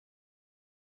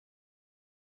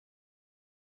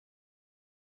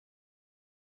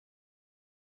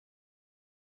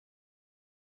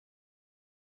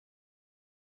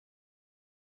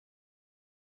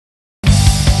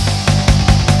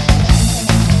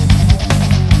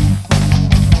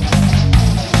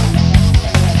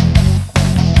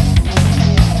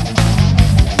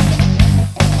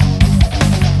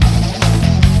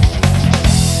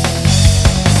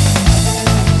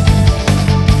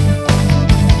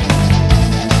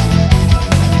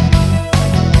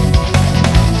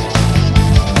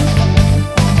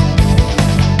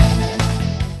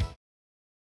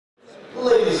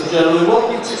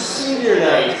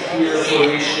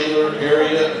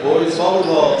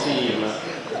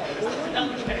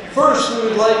volleyball team. First, we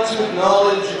would like to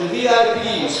acknowledge the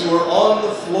VIPs who are on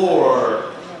the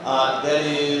floor. That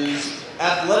is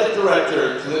Athletic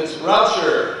Director Clint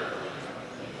Rauscher.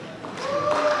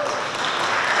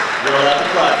 You're allowed to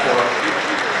clap for him.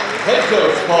 Head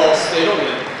Coach Paul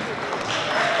Stadelman.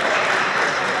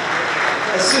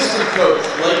 Assistant Coach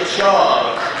Blake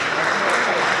Shaw.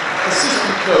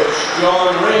 Assistant Coach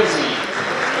John Ramsey.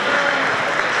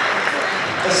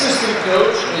 Assistant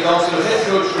Coach and also Head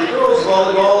Coach for Girls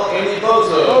Volleyball, Andy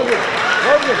Bozo. Move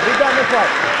down this way.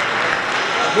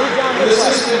 Move down And this way.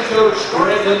 Assistant Coach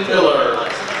Brandon Miller.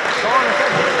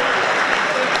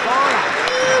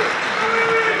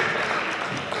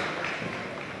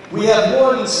 We have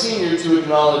one senior to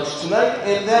acknowledge tonight,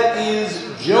 and that is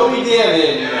Joey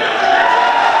Gannon.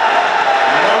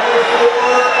 Number 4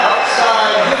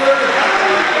 outside hitter,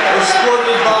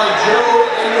 escorted by Joe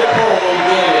and Nicole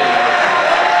Gannon.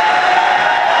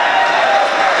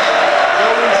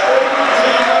 Joey's favorite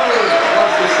team member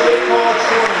was the state college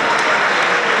tournament.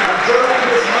 Joey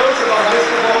was most about high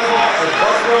school volleyball as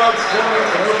bus rides, swimming,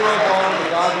 and overall ball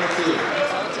with God and the team.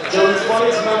 Joey's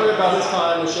funniest memory about his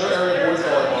time with Shaler area boys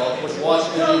volleyball was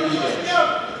watching the JV games.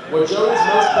 What Joey is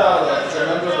most proud of as a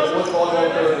member of the boys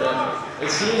volleyball program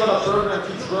is seeing how the program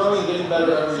keeps growing and getting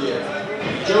better every year.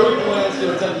 Joey plans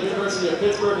to attend the University of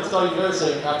Pittsburgh and study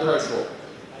nursing after high school.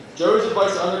 Joey's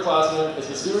advice to underclassmen is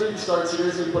the sooner you start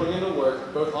seriously putting in the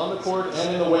work, both on the court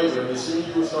and in the weight room, the sooner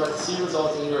you will start to see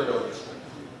results in your abilities.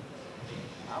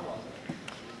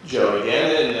 Joey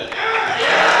Gannon.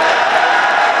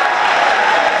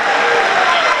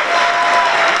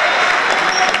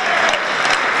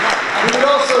 We would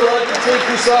also like to take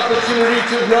this opportunity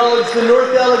to acknowledge the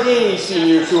North Allegheny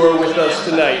seniors who are with us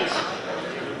tonight.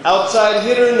 Outside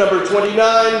hitter number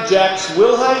 29, Jax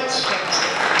Wilhite.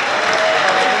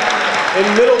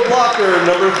 And middle blocker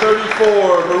number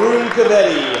 34, Varun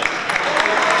Kavetti.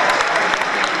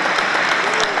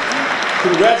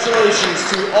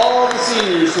 Congratulations to all the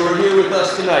seniors who are here with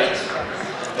us tonight.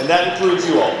 And that includes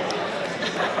you all.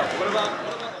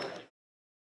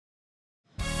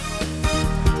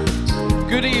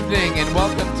 Good evening and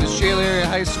welcome to Shaler Area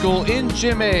High School in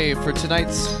Gym A for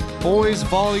tonight's boys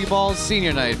volleyball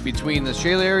senior night between the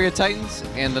Shaler Area Titans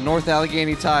and the North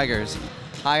Allegheny Tigers.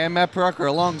 Hi, I'm Matt Brucker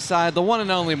alongside the one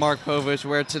and only Mark Povich,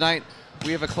 where tonight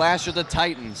we have a clash of the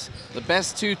Titans. The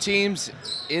best two teams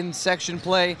in section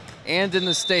play and in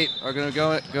the state are going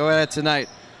to go at it tonight.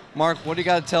 Mark, what do you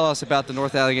got to tell us about the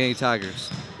North Allegheny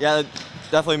Tigers? Yeah,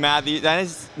 definitely, Matt.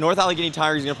 North Allegheny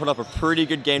Tigers are going to put up a pretty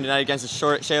good game tonight against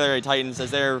the Shaler Area Titans,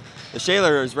 as the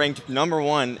Shaler is ranked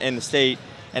 #1 in the state,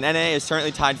 and NA is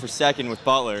currently tied for 2nd with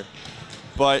Butler.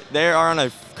 But they are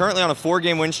currently on a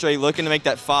 4-game win streak, looking to make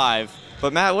that 5.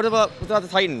 But Matt, what about the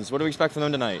Titans? What do we expect from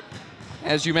them tonight?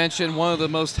 As you mentioned, one of the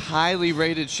most highly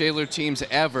rated Shaler teams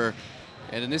ever.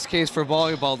 And in this case for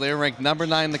volleyball, they're ranked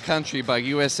 #9 in the country by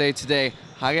USA Today.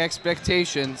 High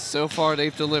expectations. So far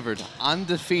they've delivered.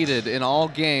 Undefeated in all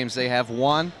games they have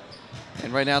won.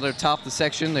 And right now they're top of the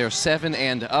section. They're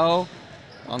 7-0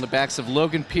 on the backs of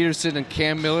Logan Peterson and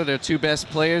Cam Miller, their 2 best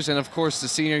players. And of course the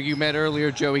senior you met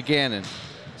earlier, Joey Gannon.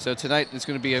 So tonight it's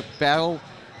going to be a battle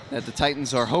that the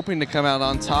Titans are hoping to come out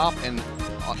on top and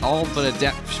all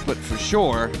but for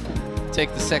sure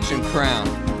take the section crown.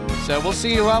 So we'll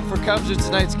see you out for coverage of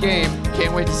tonight's game.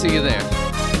 Can't wait to see you there.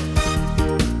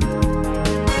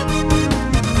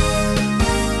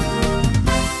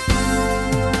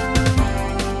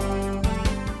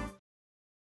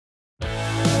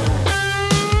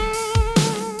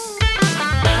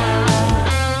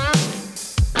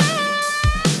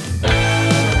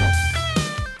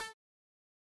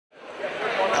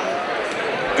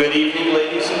 Good evening,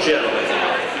 ladies and gentlemen.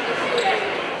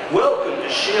 Welcome to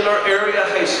Shaler Area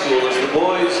High School as the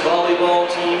boys volleyball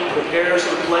team prepares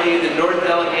to play the North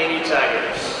Allegheny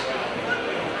Tigers.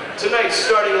 Tonight's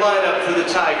starting lineup for the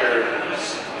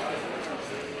Tigers.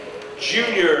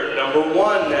 Junior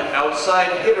 #1,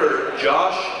 outside hitter,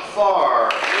 Josh Farr.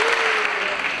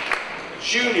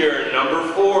 Junior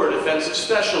 #4, defensive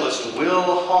specialist,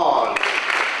 Will Hahn.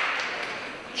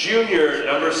 Junior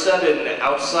 #7,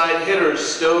 outside hitter,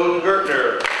 Stone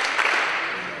Gertner.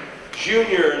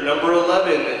 Junior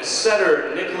 #11,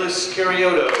 setter, Nicholas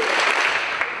Carioto.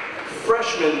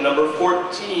 Freshman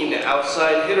 #14,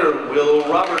 outside hitter, Will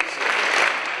Robertson.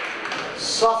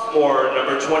 Sophomore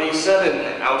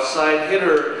 #27, outside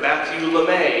hitter, Matthew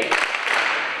LeMay.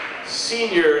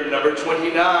 Senior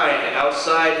 #29,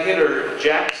 outside hitter,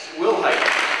 Jax Wilhite.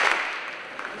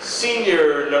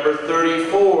 Senior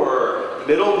 #34,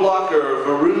 middle blocker,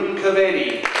 Varun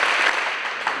Kavetti.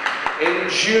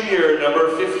 And junior,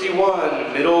 number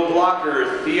 51, middle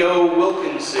blocker, Theo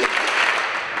Wilkinson.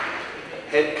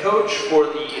 Head coach for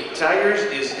the Tigers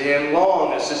is Dan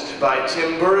Long, assisted by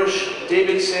Tim Burish,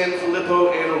 David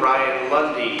Sanfilippo, and Ryan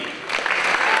Lundy.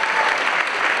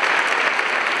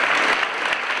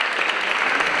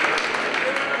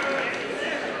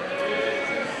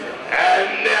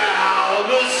 And now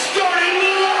the starting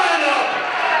lineup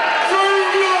for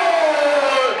your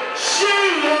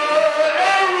Shaler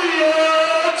area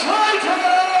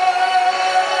Titans!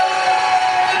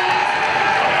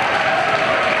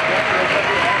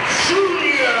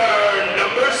 Junior,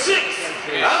 number 6,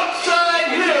 outside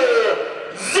hitter,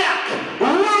 Zach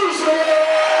Rosen.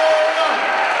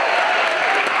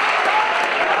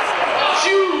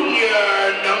 Junior,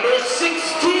 number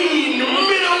 16,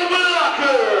 middle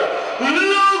blocker,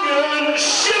 Logan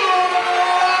Shaler.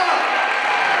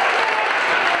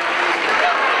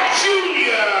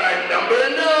 Junior, number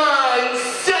 9,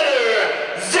 setter,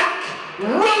 Zach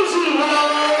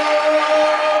Rosenwald.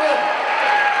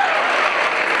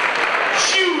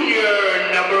 Junior,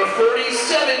 number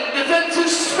 47, defensive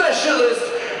specialist,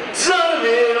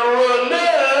 Donovan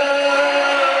Ronell.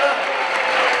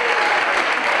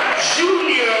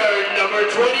 Junior, number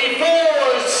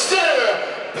 24, setter,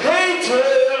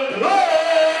 Peyton Plains.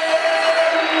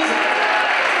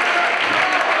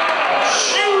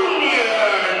 Junior,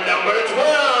 number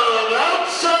 12,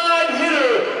 outside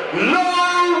hitter,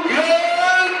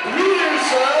 Logan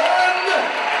Peterson.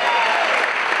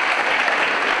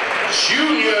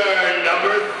 Junior,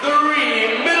 number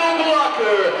 3, middle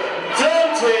blocker,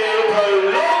 Dante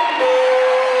Palombo.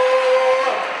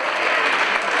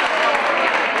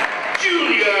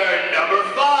 Junior, number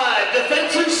 5,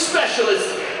 defensive specialist,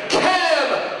 Cam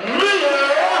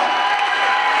Miller.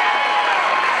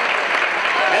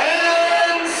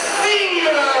 And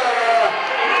senior,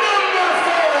 number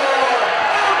 4,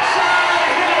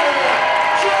 outside hitter,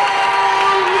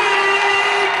 Joey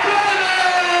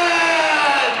Bennett.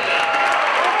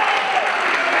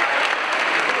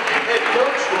 Head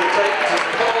coach for the Titans is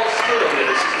Paul Sterling,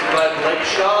 assisted by Blake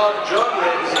Shaw, John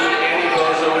Ramsey, Andy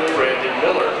Bozo, and Brandon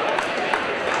Miller.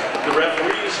 The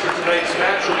referees for tonight's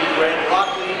match will be Greg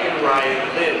Lockley and Ryan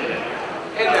Lynn.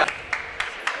 And now,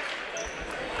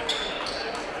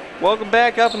 Welcome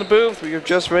back up in the booth. We are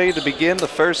just ready to begin the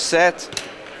first set.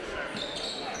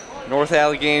 North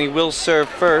Allegheny will serve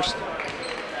first.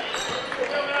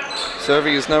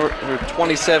 Serving is number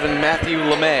 27, Matthew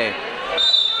LeMay.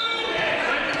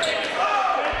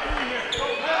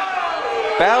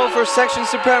 Battle for section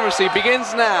supremacy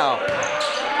begins now.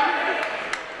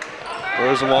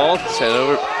 Rosenwald sent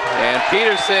over, and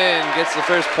Peterson gets the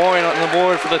first point on the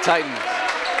board for the Titans.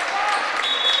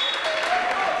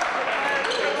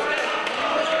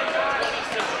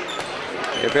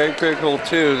 They're very critical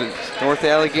too. The North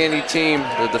Allegheny team,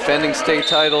 the defending state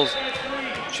titles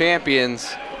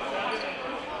champions,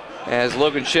 as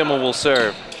Logan Schimmel will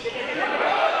serve.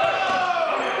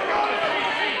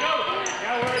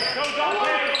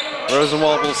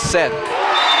 Rosenwald will set.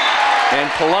 And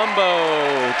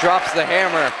Palumbo drops the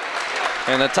hammer.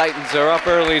 And the Titans are up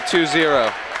early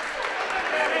 2-0.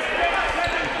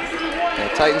 The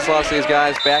Titans lost these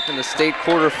guys back in the state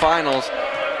quarterfinals.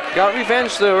 Got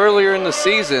revenge though earlier in the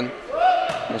season.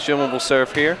 And Schimmel will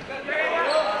serve here.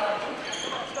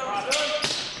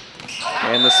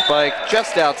 And the spike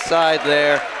just outside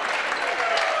there.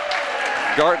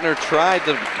 Gartner tried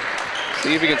to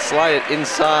see if he could slide it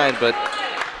inside, but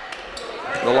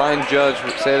the line judge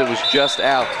said it was just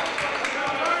out.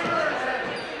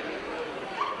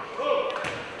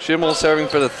 Schimmel serving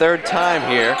for the third time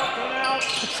here.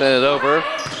 Sent it over.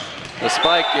 The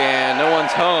spike, and no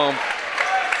one's home.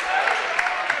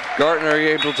 Gartner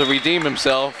able to redeem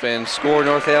himself and score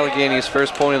North Allegheny's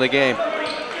first point of the game.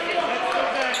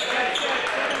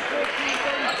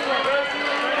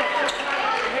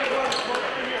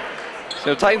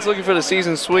 So Titans looking for the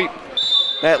season sweep.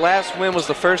 That last win was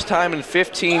the first time in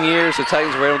 15 years the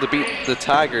Titans were able to beat the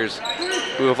Tigers,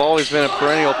 who have always been a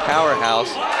perennial powerhouse.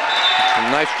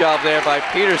 A nice job there by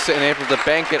Peterson, able to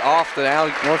bank it off the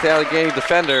North Allegheny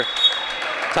defender.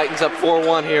 Titans up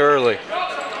 4-1 here early.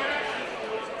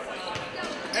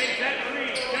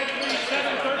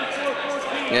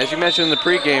 Yeah, as you mentioned in the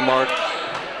pregame, Mark,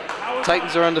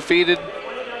 Titans are undefeated.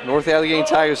 North Allegheny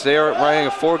Tigers, they are riding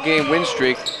a 4-game win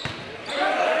streak.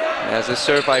 As is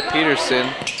served by Peterson,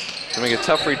 doing a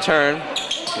tough return.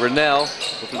 Rennell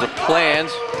with the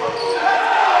plans.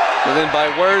 And then by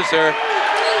Werzer,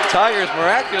 Tigers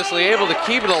miraculously able to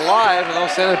keep it alive, and they'll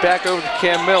send it back over to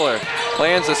Cam Miller.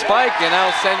 Plans a spike, and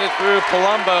now send it through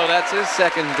Palumbo. That's his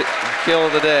second kill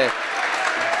of the day.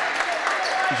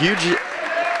 Huge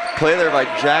play there by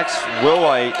Jax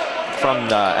Wilwhite from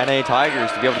the NA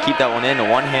Tigers to be able to keep that one in, a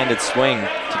one-handed swing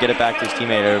to get it back to his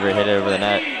teammate hit it over the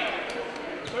net.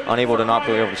 Unable to not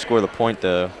be able to score the point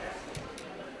though.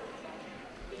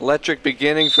 Electric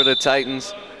beginning for the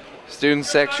Titans. Student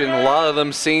section, a lot of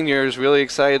them seniors, really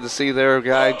excited to see their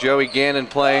guy Joey Gannon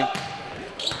playing,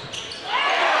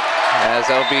 as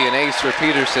that'll be an ace for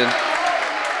Peterson.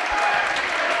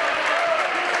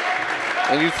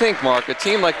 And you think, Mark, a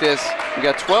team like this, we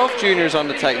got 12 juniors on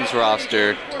the Titans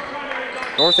roster.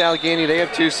 North Allegheny, they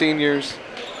have 2 seniors,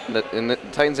 and the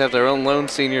Titans have their own lone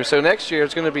senior. So next year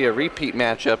it's going to be a repeat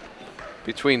matchup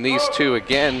between these two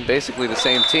again, basically the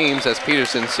same teams, as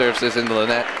Peterson serves this into the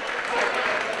net.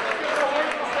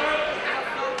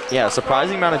 Yeah, a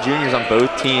surprising amount of juniors on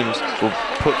both teams will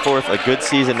put forth a good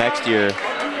season next year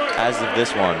as of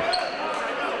this one.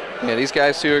 Yeah, these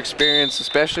guys who are experienced,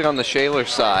 especially on the Shaler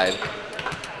side.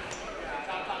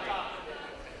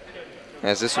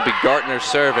 As this will be Gartner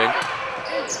serving.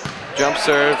 Jump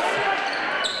serve,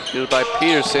 fielded by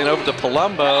Peterson, over to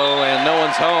Palumbo, and no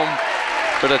one's home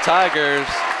for the Tigers.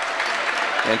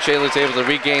 And Shaler's able to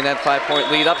regain that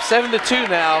 5-point lead, up 7-2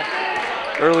 now.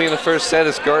 Early in the first set,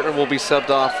 as Gartner will be subbed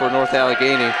off for North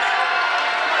Allegheny.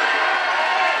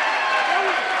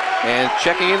 And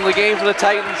checking into the game for the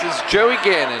Titans is Joey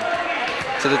Gannon,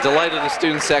 to the delight of the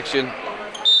student section,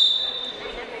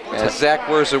 as Zach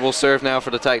Werzer will serve now for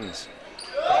the Titans.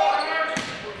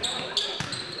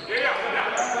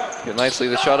 Good nicely,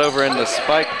 the shot over and the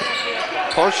spike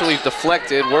partially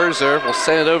deflected. Werzer will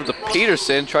send it over to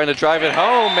Peterson, trying to drive it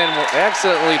home, and will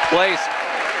accidentally place.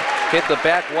 Hit the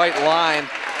back white line,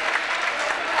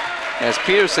 as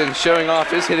Peterson showing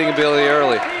off his hitting ability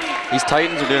early. These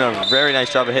Titans are doing a very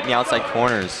nice job of hitting the outside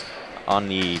corners on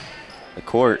the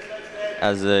court,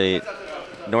 as the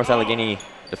North Allegheny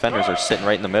defenders are sitting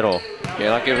right in the middle. Yeah,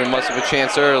 not giving him much of a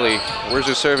chance early.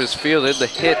 Werzer serve is fielded, the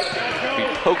hit be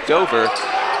poked over.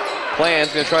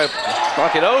 Plan's gonna try to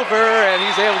knock it over, and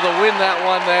he's able to win that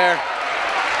one there.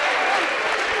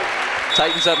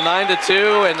 Titans up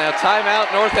 9-2, and now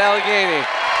timeout North Allegheny.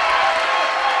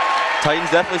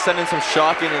 Titans definitely sending some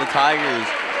shock into the Tigers,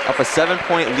 up a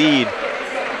 7-point lead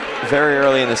very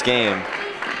early in this game.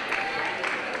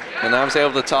 And I was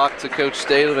able to talk to Coach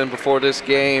Stadelman before this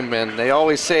game, and they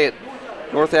always say it,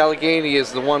 North Allegheny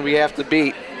is the one we have to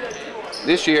beat.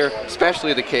 This year,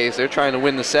 especially the case, they're trying to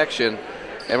win the section.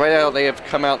 And right now they have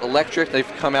come out electric, they've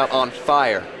come out on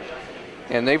fire.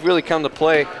 And they've really come to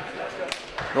play.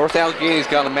 North Allegheny's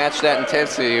got to match that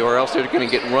intensity, or else they're going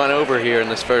to get run over here in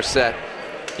this first set.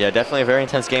 Yeah, definitely a very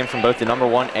intense game from both the number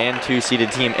 1 and 2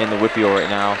 seeded team in the WPIAL right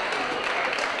now.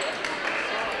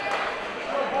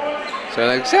 So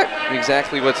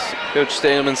exactly what Coach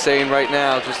Stadelman's saying right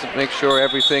now, just to make sure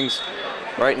everything's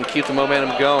right and keep the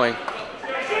momentum going,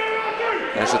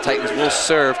 as the Titans will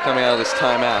serve coming out of this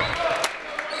timeout.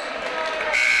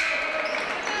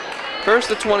 First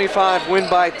to 25, win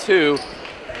by 2.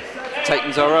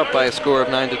 Titans are up by a score of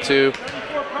 9-2.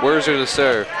 Werzer to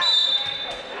serve.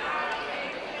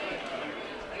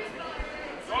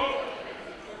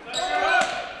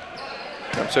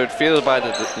 Jump serve fielded by the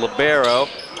libero.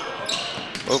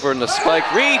 Over in the spike,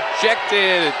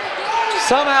 rejected.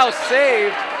 Somehow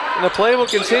saved, and the play will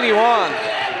continue on.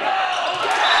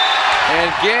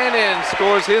 And Gannon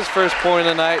scores his first point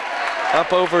of the night,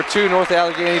 up over 2 North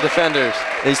Allegheny defenders.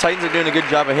 These Titans are doing a good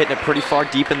job of hitting it pretty far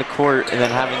deep in the court, and then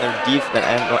having their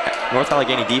North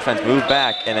Allegheny defense move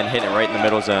back and then hitting it right in the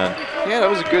middle zone. Yeah, that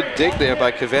was a good dig there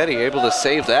by Cavetti, able to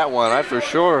save that one. I for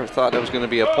sure thought that was going to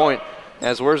be a point,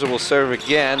 as Werzer will serve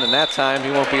again, and that time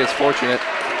he won't be as fortunate,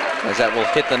 as that will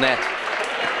hit the net.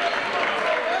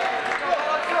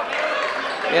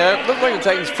 Yeah, it looked like the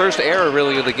Titans' first error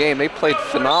really of the game. They played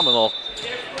phenomenal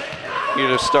here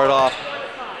to start off.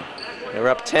 They were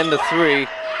up 10-3.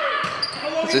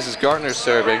 This is Gartner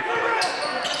serving.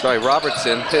 Sorry,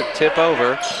 Robertson, tip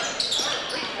over.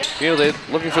 Fielded,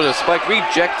 looking for the spike,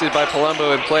 rejected by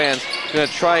Palumbo and Plans. Gonna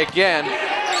try again.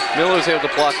 Miller's able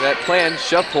to block that. Plans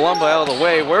shoved Palumbo out of the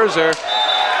way. Werzer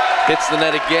hits the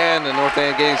net again, and North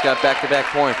Allegheny's got back-to-back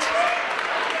points.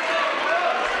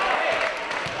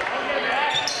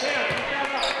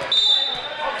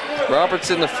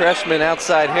 Robertson, the freshman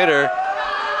outside hitter.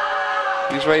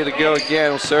 He's ready to go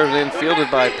again. Served in,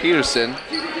 fielded by Peterson.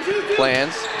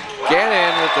 Plans.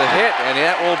 Gannon with the hit, and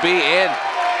that will be in.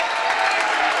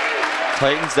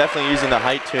 Titans definitely using the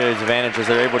height to his advantage, as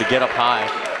they're able to get up high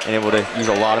and able to use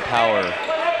a lot of power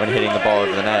when hitting the ball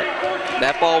over the net.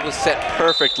 That ball was set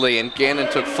perfectly, and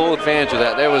Gannon took full advantage of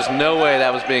that. There was no way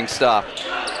that was being stopped.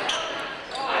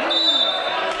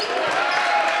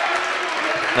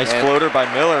 Nice floater by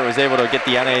Miller, was able to get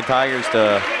the NA Tigers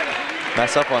to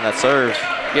mess up on that serve.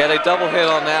 Yeah, they double hit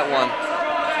on that one.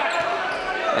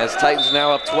 As Titans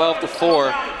now up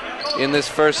 12-4 in this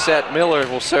first set. Miller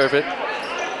will serve it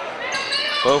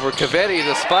over Cavetti,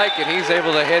 the spike, and he's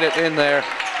able to hit it in there.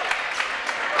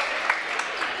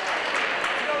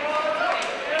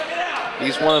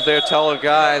 He's one of their taller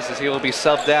guys as he will be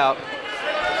subbed out.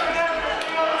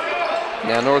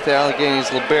 Now North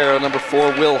Allegheny's libero, number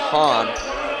 4, Will Hahn,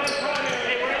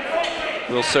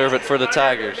 will serve it for the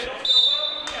Tigers.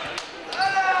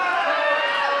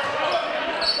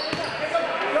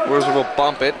 Werzer will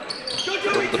bump it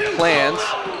over the plans.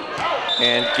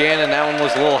 And Gannon, that one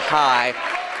was a little high.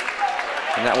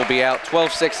 And that will be out.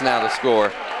 12-6 now the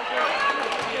score.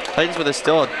 Titans with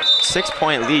still a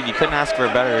 6-point lead. You couldn't ask for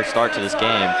a better start to this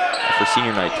game for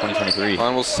senior night 2023.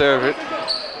 Hahn will serve it.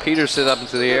 Peterson up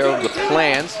into the air over the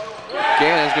plans.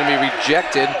 Gannon's going to be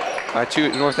rejected by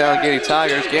 2 North Allegheny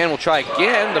Tigers. Gannon will try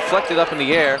again, deflected up in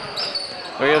the air.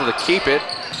 They're able to keep it.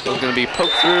 It's going to be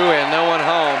poked through and no one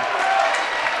home.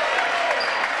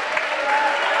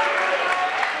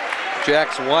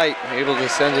 Jax White able to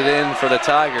send it in for the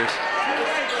Tigers.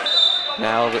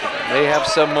 Now they have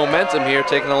some momentum here,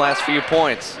 taking the last few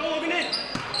points.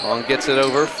 Long gets it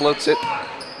over, floats it.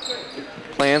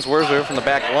 Plans Werzer from the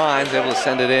back lines, able to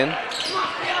send it in.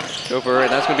 Over,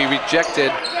 and that's going to be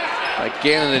rejected by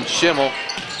Gannon and Schimmel.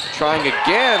 Trying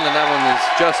again, and that one is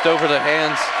just over the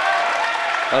hands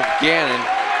of Gannon.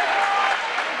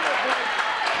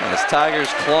 As Tigers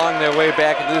clawing their way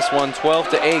back into this one,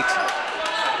 12-8.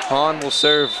 Hahn will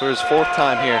serve for his 4th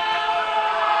time here.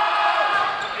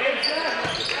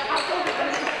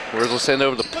 Werzer will send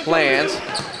over the plans,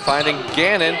 finding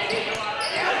Gannon.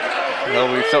 Well,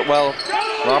 we felt well.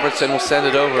 Robertson will send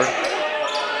it over.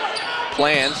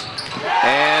 Plans.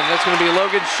 And that's going to be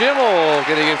Logan Schimmel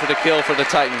getting in for the kill for the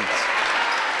Titans.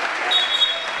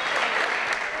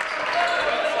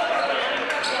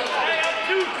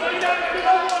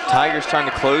 Tigers trying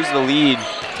to close the lead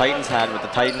Titans had with the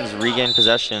Titans regain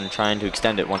possession, trying to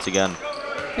extend it once again.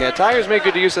 Yeah, Tigers make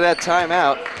good use of that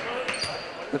timeout.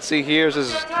 Let's see, here's his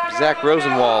Zach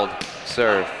Rosenwald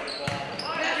serve.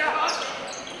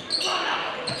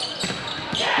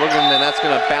 Looking, and that's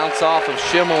going to bounce off of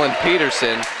Schimmel and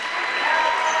Peterson.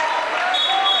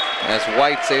 As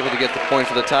White's able to get the point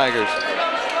for the Tigers.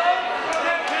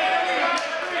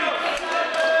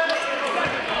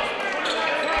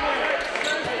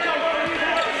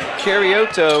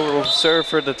 Carriotto will serve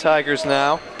for the Tigers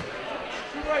now.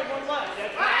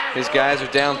 His guys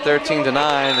are down 13-9,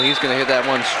 and he's going to hit that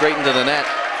one straight into the net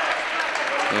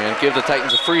and give the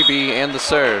Titans a freebie and the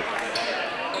serve.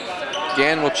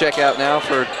 Gann will check out now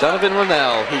for Donovan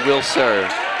Rennell, who will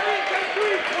serve.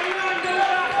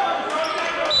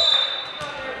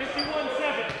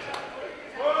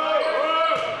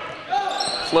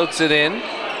 Floats it in.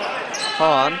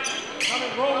 Hahn.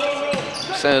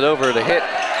 Send it over to hit.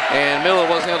 And Miller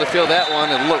wasn't able to field that one.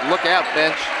 And look out,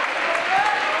 bench.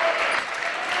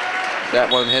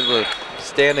 That one hit with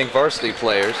standing varsity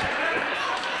players.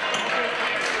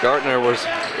 Gartner was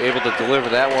able to deliver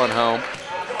that one home.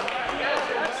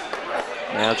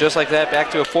 Now just like that, back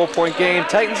to a 4-point game.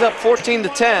 Titans up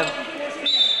 14-10.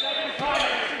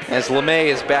 As LeMay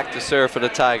is back to serve for the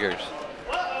Tigers.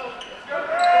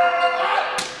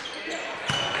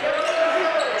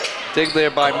 Dig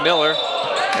there by Miller,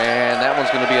 and that one's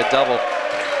going to be a double.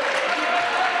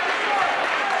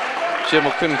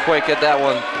 Schimmel couldn't quite get that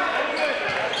one.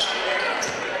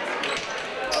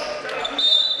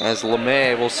 As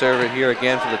LeMay will serve it here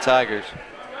again for the Tigers.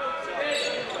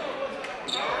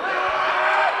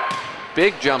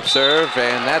 Big jump serve,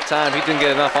 and that time he didn't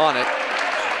get enough on it.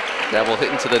 That will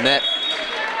hit into the net.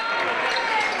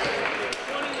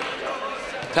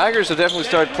 Tigers have definitely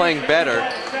started playing better,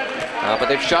 but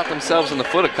they've shot themselves in the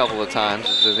foot a couple of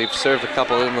times as they've served a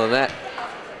couple into the net.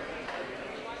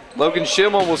 Logan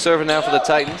Schimmel will serve it now for the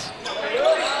Titans.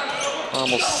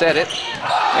 Almost set it,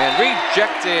 and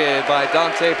rejected by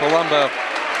Dante Palumbo.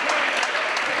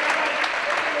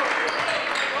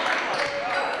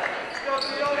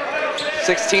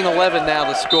 (16-11) now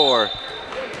the score.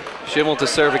 Schimmel to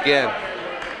serve again.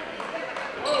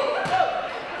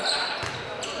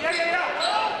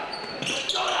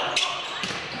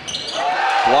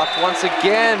 Blocked once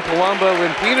again. Palumbo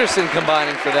and Peterson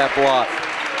combining for that block.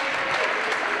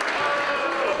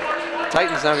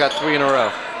 Titans now got 3 in a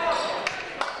row.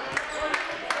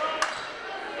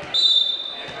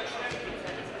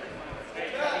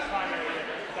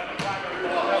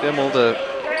 Schimmel to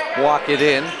walk it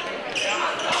in.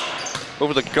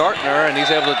 Over to Gartner, and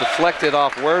he's able to deflect it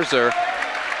off Werzer.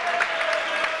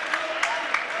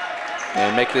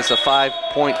 and make this a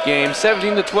 5-point game.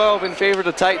 17-12 in favor of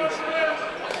the Titans.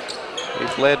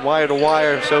 They've led wire to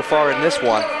wire so far in this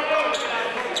one.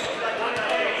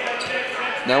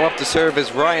 Now up to serve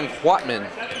is Ryan Whatman.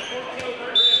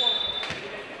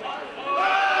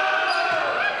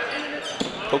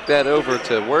 Poke that over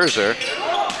to Werzer.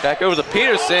 Back over to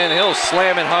Peterson. He'll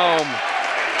slam it home.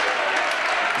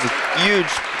 It's a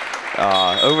huge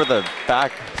over the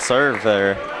back serve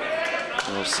there.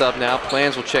 We'll sub now.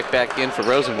 Plans will check back in for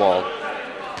Rosenwald.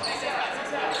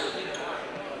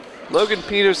 Logan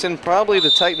Peterson, probably the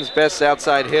Titans' best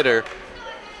outside hitter,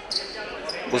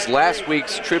 was last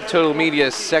week's Trib Total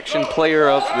Media Section Player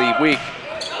of the Week.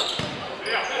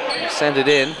 We'll send it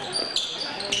in.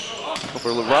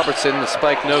 For Robertson, the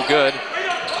spike no good.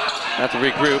 Have to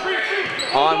regroup.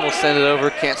 Hahn will send it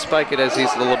over, can't spike it as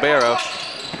he's the libero.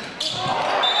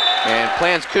 And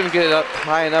Plans couldn't get it up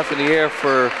high enough in the air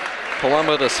for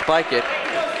Palumbo to spike it.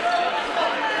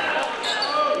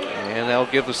 And they'll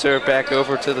give the serve back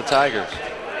over to the Tigers.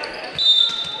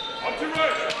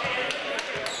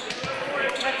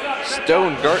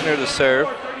 Stone Gartner to serve.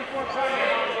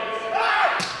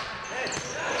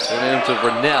 Send it to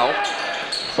Vernell.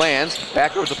 Plans,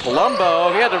 back over to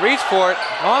Palumbo. He had to reach for it.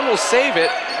 Hahn will save it,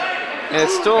 and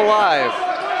it's still alive.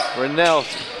 Vernell,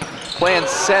 Plans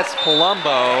sets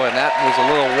Palumbo, and that was a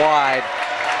little wide.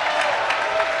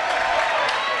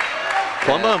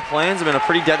 Palumbo and Plans have been a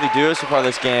pretty deadly duo so far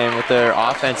this game with their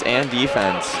offense and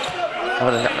defense.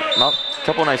 A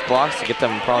couple nice blocks to get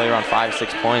them probably around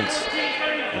 5-6 points,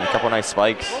 and a couple nice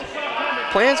spikes.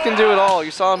 Plans can do it all.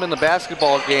 You saw him in the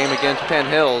basketball game against Penn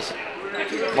Hills.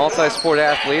 Multi-sport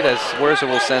athlete, as Werzer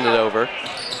will send it over.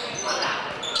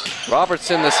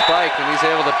 Robertson the spike, and he's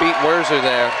able to beat Werzer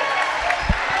there.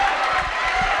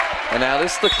 And now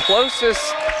this is the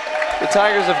closest the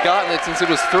Tigers have gotten it since it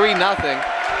was 3-0,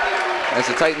 as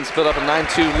the Titans built up a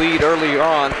 9-2 lead early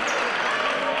on,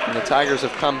 and the Tigers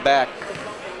have come back.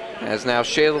 As now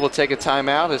Shaler will take a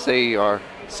timeout as they are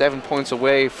 7 points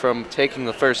away from taking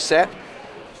the first set.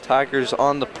 Tigers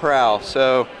on the prowl.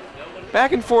 So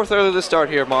back and forth early to start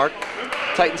here, Mark.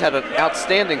 Titans had an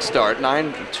outstanding start,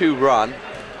 9-2 run.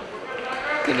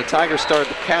 Then the Tigers started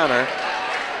to counter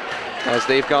as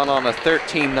they've gone on a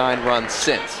 13-9 run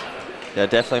since. Yeah,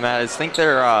 definitely, Matt. I think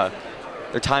their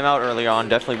timeout early on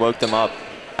definitely woke them up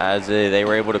as they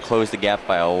were able to close the gap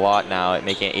by a lot now,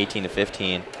 making it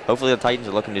 18-15. Hopefully the Titans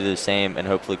are looking to do the same and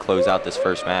hopefully close out this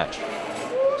first match.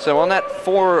 So on that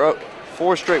four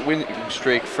straight winning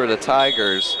streak for the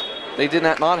Tigers, they did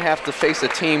not have to face a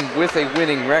team with a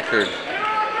winning record.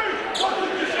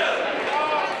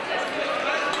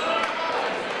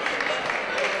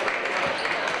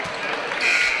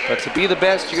 But to be the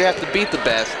best, you have to beat the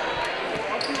best.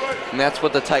 And that's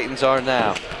what the Titans are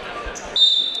now.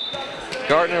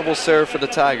 Gartner will serve for the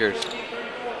Tigers.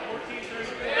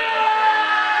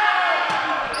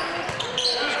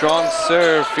 Strong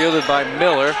serve fielded by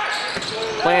Miller.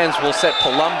 Plans will set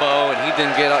Palumbo, and he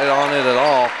didn't get on it at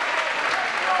all.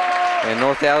 And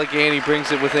North Allegheny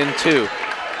brings it within 2.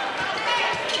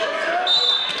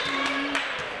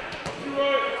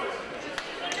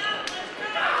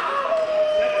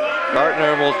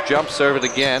 Gartner will jump serve it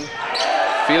again.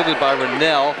 Fielded by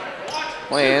Rennell.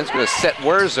 Plans going to set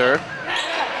Werzer.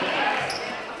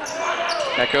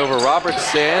 Back over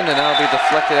Robertson, and that'll be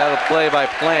deflected out of play by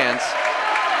Plans.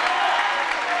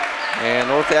 And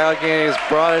North Allegheny has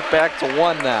brought it back to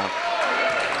 1 now.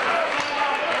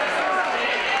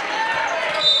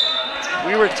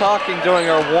 We were talking during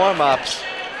our warm-ups,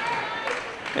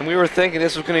 and we were thinking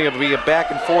this was going to be a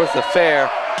back-and-forth affair.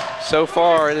 So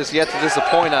far, it has yet to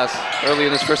disappoint us early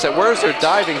in this first set. Where's their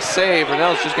diving save?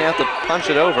 Rennell's just going to have to punch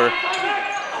it over.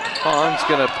 Hahn's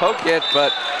going to poke it,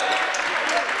 but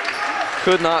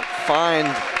could not find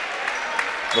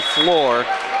the floor.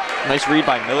 Nice read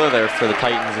by Miller there for the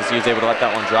Titans as he was able to let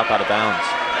that one drop out of bounds.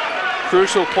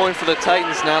 Crucial point for the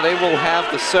Titans now. They will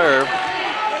have the serve.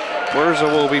 Werzer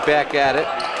will be back at it.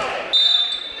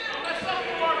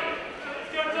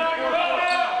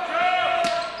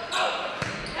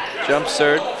 Jump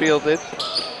serve, fielded.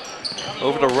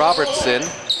 Over to Robertson.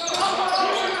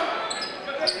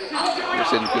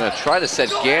 Robertson going to try to set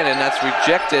Gannon. That's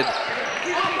rejected.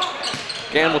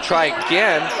 Gannon will try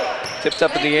again. Tipped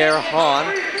up in the air,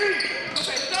 Hahn.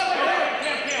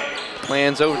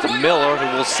 Plans over to Miller,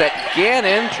 who will set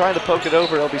Gannon. Trying to poke it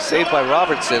over. It'll be saved by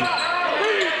Robertson.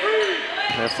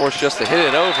 And they're forced just to hit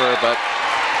it over, but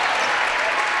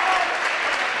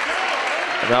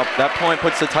well, that point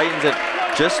puts the Titans at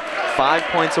just 5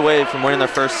 points away from winning their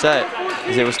first set,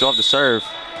 as they will still have to serve.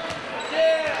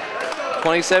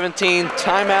 2017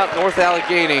 timeout, North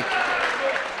Allegheny.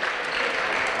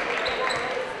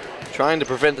 trying to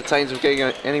prevent the Titans from getting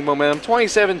any momentum.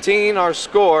 2017, our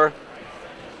score,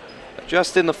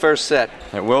 just in the first set.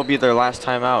 It will be their last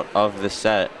timeout of this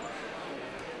set.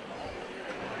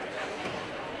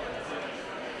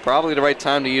 Probably the right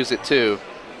time to use it too,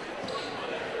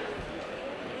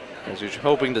 as you're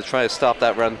hoping to try to stop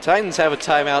that run. Titans have a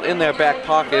timeout in their back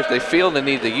pocket if they feel the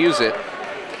need to use it.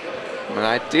 And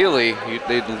ideally,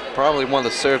 they'd probably want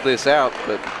to serve this out,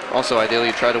 but also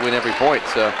ideally try to win every point.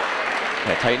 So,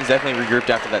 yeah, Titans definitely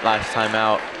regrouped after that last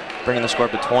timeout, bringing the score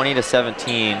up to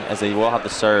 20-17 as they will have the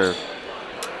serve.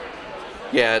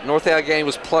 Yeah, North Allegheny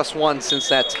was +1 since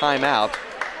that timeout.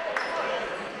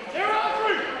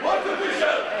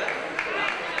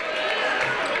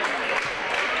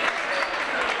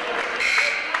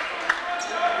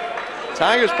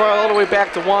 Tigers brought all the way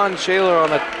back to 1. Shaler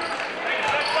on a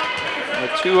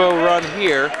 2-0 run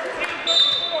here.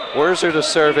 Wurzer to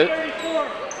serve it.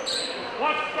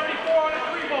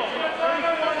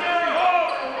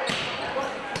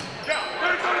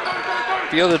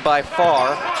 Fielded by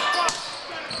Farr.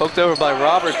 Poked over by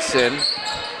Robertson.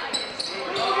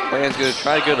 Plan's going to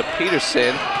try to go to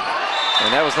Peterson.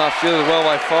 And that was not fielded well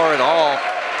by Farr at all.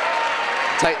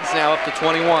 Titans now up to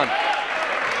 21.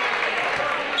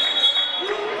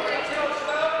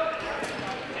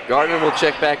 Gardner will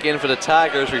check back in for the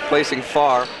Tigers, replacing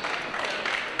Farr.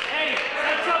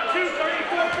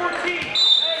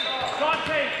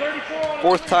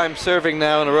 Fourth time serving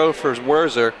now in a row for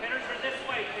Wurzer.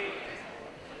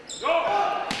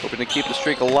 Hoping to keep the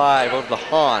streak alive over the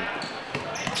Hahn.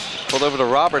 Pulled over to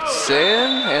Robertson,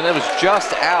 and it was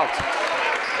just out.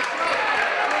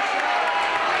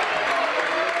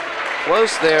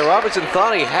 Close there. Robertson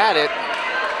thought he had it,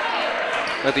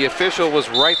 but the official was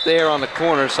right there on the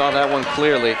corner, saw that one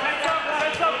clearly.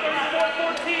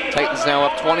 Titans now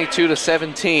up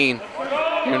 22-17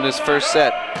 here in this first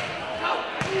set.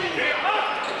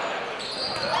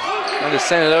 Trying to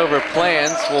send it over.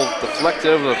 Plans will deflect it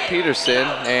over to Peterson,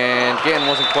 and again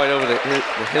wasn't quite over to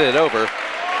hit it over.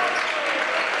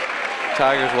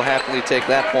 Tigers will happily take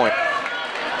that point.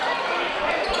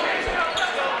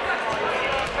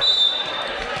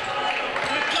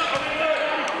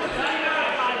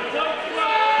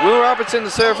 Will Robertson to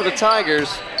serve for the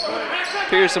Tigers.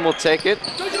 Pearson will take it.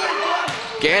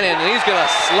 Gannon, and he's gonna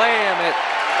slam it.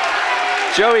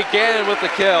 Joey Gannon with the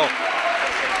kill.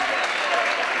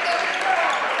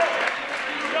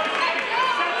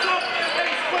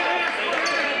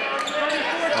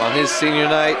 On his senior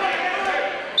night.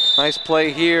 Nice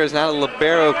play here as now the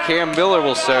libero Cam Miller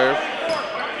will serve.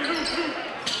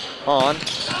 On.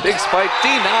 Big spike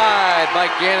denied by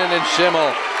Gannon and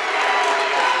Schimmel.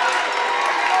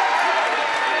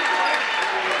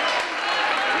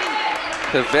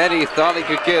 Pavetti thought he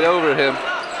could get over him.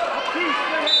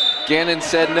 Gannon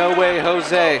said, no way,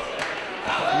 Jose.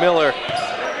 Miller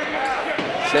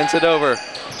sends it over.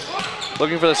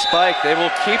 Looking for the spike. They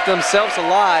will keep themselves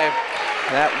alive.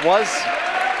 That was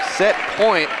set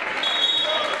point.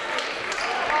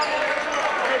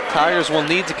 Tigers will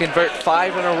need to convert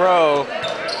 5 in a row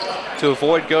to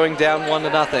avoid going down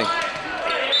 1-0.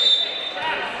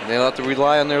 And they'll have to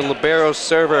rely on their libero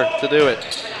server to do it.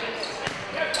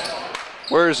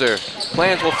 Wurzer,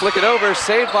 Plans will flick it over,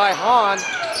 saved by Hahn.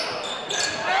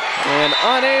 And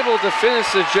unable to finish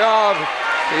the job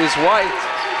is White.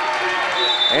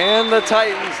 And the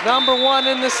Titans, #1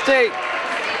 in the state,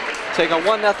 take a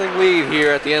 1-0 lead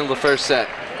here at the end of the first set.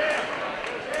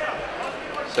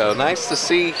 So nice to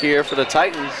see here for the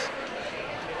Titans,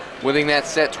 winning that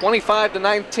set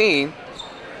 25-19.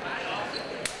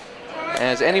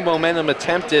 As any momentum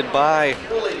attempted by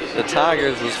the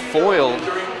Tigers was foiled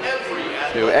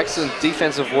through excellent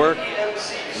defensive work,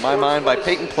 in my mind, by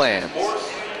Peyton Plans.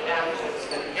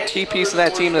 Key piece of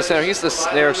that team in the center. He's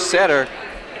their setter.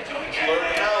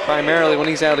 Primarily when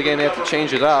he's out again, they have to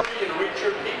change it up.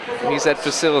 And he's that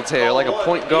facilitator, like a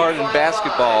point guard in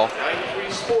basketball.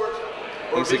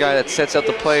 He's the guy that sets up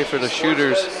the play for the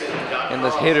shooters and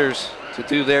the hitters to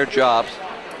do their jobs.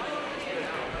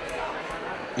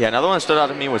 Yeah, another one that stood out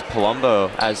to me was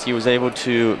Palumbo, as he was able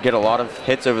to get a lot of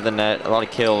hits over the net, a lot of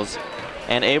kills,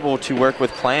 and able to work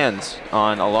with Plans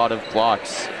on a lot of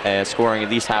blocks, scoring at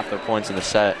least half their points in the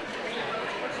set.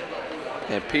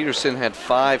 And Peterson had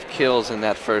 5 kills in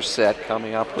that first set,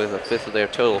 coming up with 1/5 of their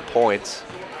total points.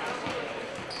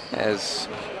 As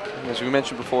we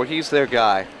mentioned before, he's their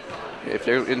guy. If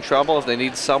they're in trouble, if they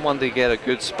need someone to get a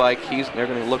good spike, they're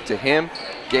going to look to him.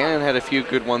 Gannon had a few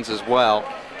good ones as well.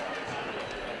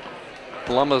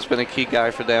 Palumbo's been a key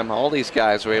guy for them. All these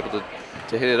guys were able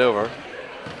to hit it over.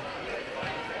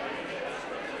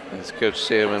 As Coach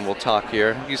Salmon will talk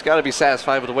here. He's got to be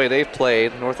satisfied with the way they've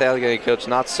played. North Allegheny coach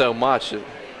not so much,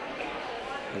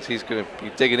 as he's going to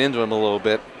be digging into him a little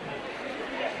bit.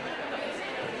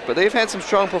 But they've had some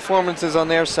strong performances on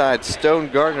their side. Stone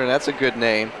Gardner, that's a good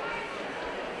name.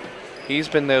 He's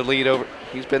been their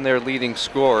leading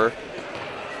scorer.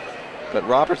 But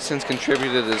Robertson's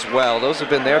contributed as well. Those have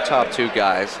been their top 2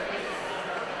 guys.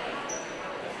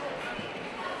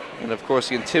 And of course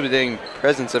the intimidating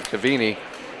presence of Cavetti.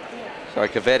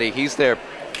 He's their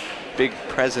big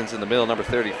presence in the middle, number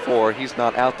 34. He's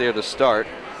not out there to start.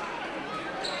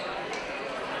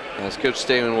 As Coach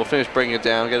Stamen will finish bringing it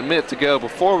down. Got a minute to go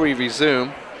before we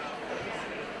resume.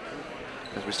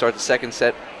 As we start the second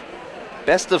set.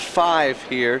 Best of 5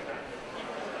 here.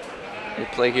 They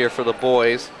play here for the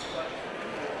boys.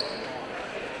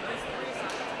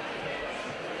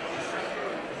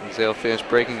 As they'll finish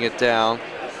breaking it down.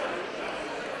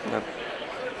 Now,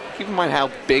 keep in mind how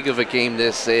big of a game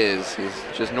this is.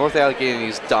 It's just North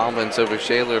Allegheny's dominance over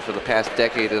Shaler for the past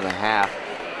decade and a half.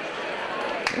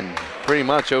 And pretty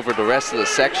much over the rest of the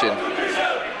section.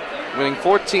 Winning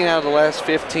 14 out of the last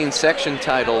 15 section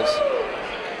titles.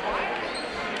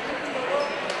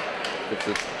 If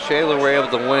the Shaler were able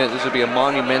to win it, this would be a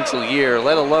monumental year,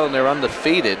 let alone they're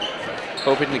undefeated,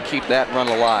 hoping to keep that run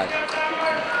alive.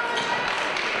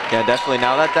 Yeah, definitely.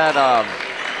 Now that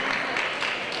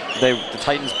the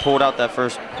Titans pulled out that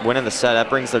first win in the set, that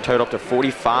brings their total up to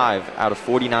 45 out of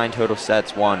 49 total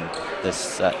sets won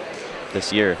this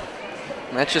year.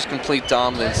 And that's just complete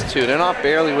dominance too. They're not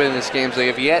barely winning this game. The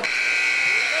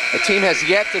team has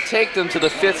yet to take them to the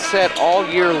 5th set all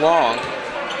year long.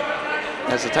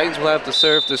 As the Titans will have to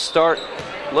serve to start.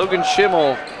 Logan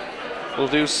Schimmel will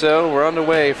do so. We're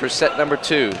underway for set number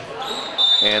 2.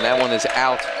 And that one is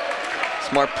out.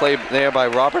 Smart play there by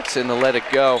Robertson to let it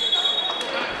go.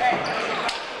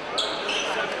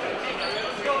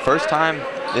 First time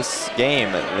this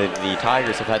game, the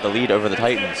Tigers have had the lead over the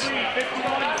Titans.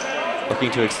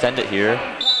 Looking to extend it here.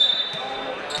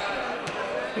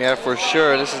 Yeah, for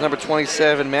sure. This is number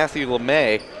 27, Matthew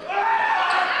LeMay.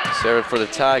 Serve for the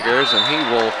Tigers, and he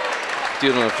will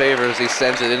do them a favor as he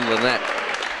sends it into the net.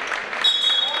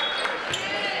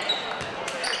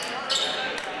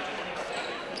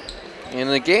 In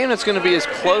a game that's going to be as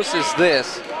close as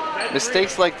this,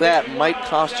 mistakes like that might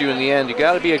cost you in the end. You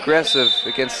got to be aggressive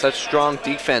against such strong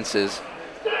defenses.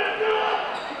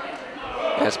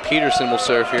 As Peterson will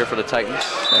serve here for the Titans,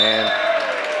 and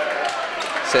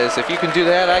says, if you can do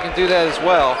that, I can do that as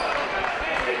well.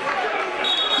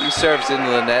 He serves into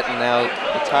the net, and now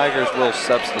the Tigers will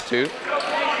substitute.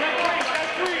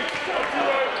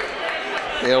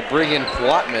 They'll bring in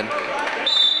Quatman.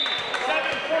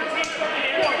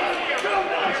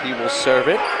 He will serve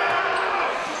it.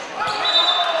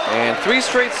 And 3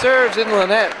 straight serves into the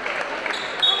net.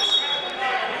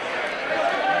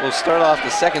 We'll start off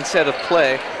the second set of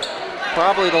play.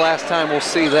 Probably the last time we'll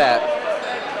see that.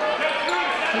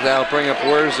 That'll bring up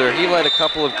Werzer. He led a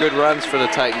couple of good runs for the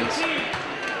Titans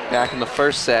back in the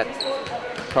first set.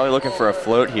 Probably looking for a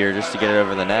float here just to get it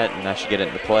over the net and actually get it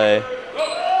into play.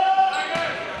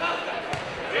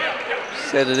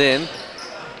 Set it in.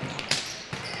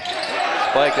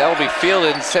 Spike, that will be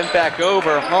fielded and sent back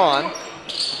over. Hahn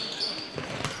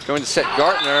going to set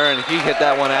Gartner, and he hit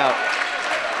that one out.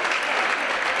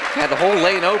 Had the whole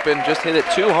lane open, just hit it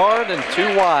too hard and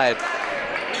too wide.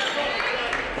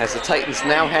 As the Titans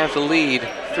now have the lead,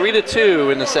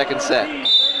 3-2 in the second set.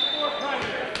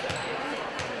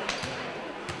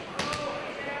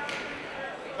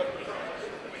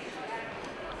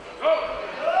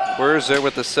 Werzer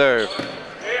with the serve.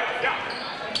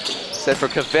 Set for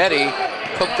Cavetti,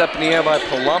 hooked up in the air by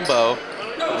Palumbo.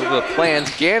 Over the plans,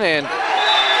 Gannon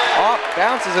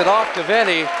bounces it off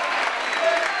Cavetti.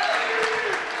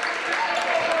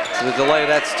 To the delay of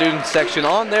that student section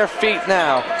on their feet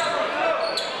now.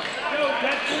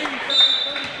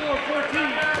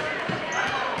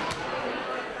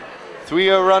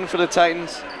 Three-0 run for the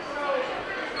Titans.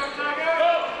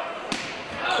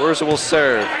 Werzer will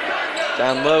serve.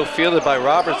 Down low, fielded by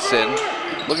Robertson.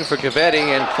 Looking for Cavetti,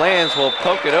 and Plans will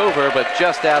poke it over, but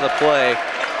just out of play.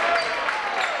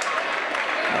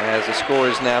 As the score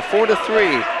is now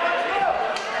 4-3.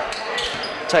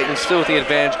 Titans still with the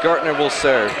advantage. Gartner will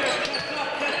serve.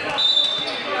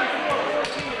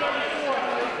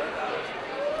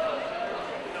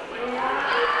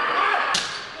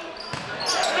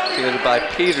 Fielded by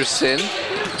Peterson.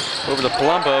 Over to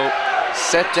Palumbo.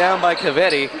 Set down by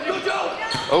Cavetti.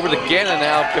 Over to Gannon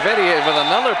now. Cavetti with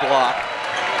another block.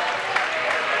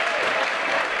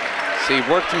 So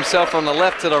he worked himself from the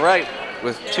left to the right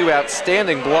with two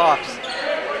outstanding blocks.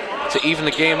 to even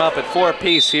the game up at 4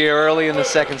 apiece here early in the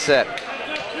second set.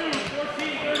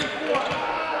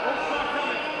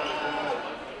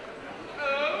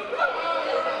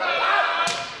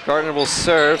 Gardner will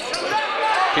serve.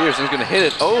 Peterson's going to hit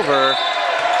it over.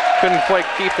 Couldn't quite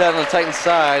keep that on the Titan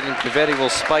side, and Cavetti will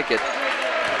spike it.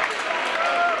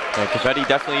 Yeah, Cavetti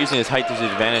definitely using his height to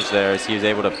his advantage there as he was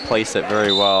able to place it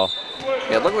very well.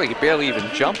 Yeah, it looked like he barely even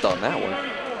jumped on that one.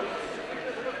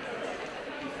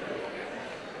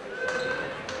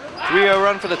 3-0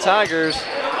 run for the Tigers.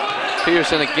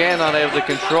 Peterson again unable to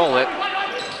control it.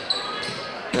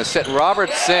 Gonna set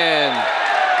Robertson.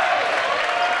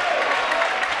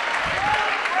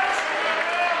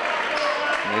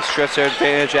 And they stretch their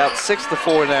advantage out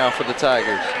 6-4 now for the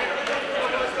Tigers.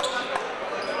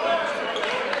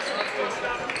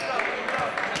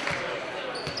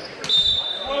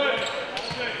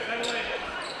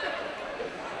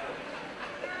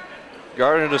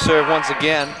 Gardner to serve once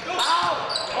again.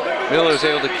 Miller's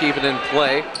able to keep it in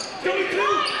play.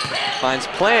 Finds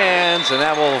plans, and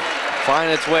that will find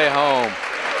its way home.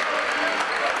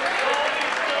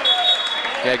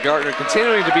 Yeah, Gardner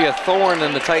continuing to be a thorn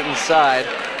in the Titans' side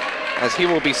as he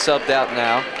will be subbed out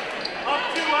now.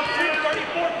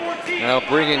 Now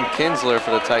bring in Kinsler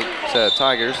for the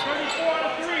Tigers.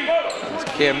 As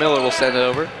Cam Miller will send it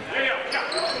over.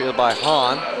 Fielded by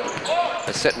Hahn.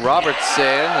 They set Robertson,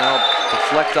 and they'll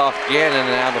deflect off Gannon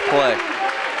and out of play.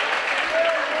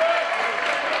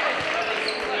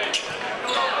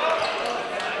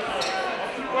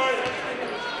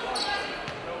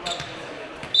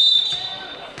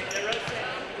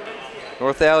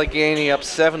 North Allegheny up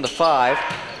 7-5.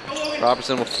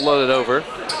 Robertson will float it over.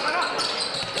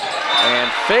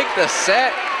 And faked the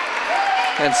set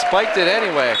and spiked it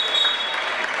anyway.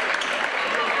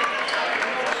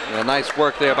 And nice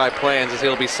work there by Plans as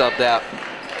he'll be subbed out,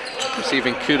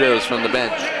 receiving kudos from the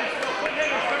bench.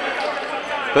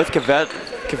 Both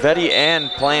Cavetti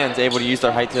and Plans able to use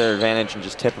their height to their advantage and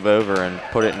just tip it over and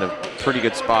put it in the pretty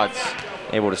good spots,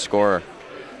 able to score.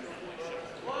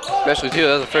 Especially too,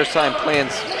 that was the first time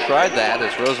Plans tried that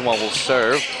as Rosenwald will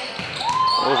serve.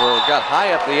 Over, got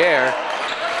high up the air.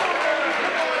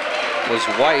 Was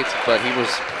White, but he was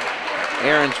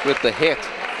Aarons with the hit.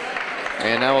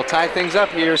 And now we'll tie things up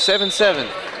here, 7-7.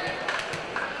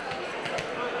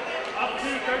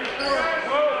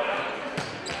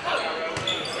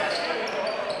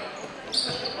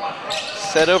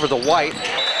 Set over to White,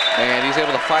 and he's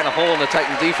able to find a hole in the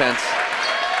Titan defense.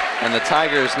 And the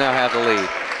Tigers now have the lead.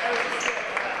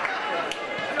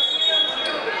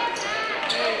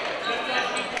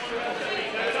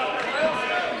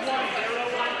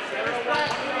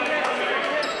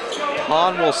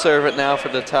 Hahn will serve it now for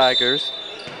the Tigers.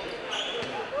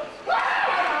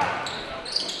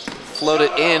 Float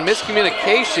it in,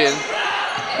 miscommunication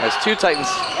as two Titans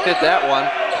hit that one.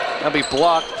 That'll be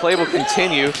blocked, play will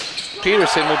continue.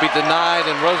 Peterson will be denied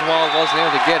and Rosenwald wasn't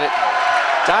able to get it.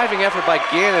 Diving effort by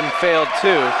Gannon failed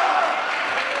too.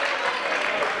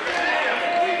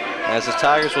 As the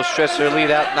Tigers will stretch their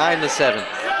lead out 9-7.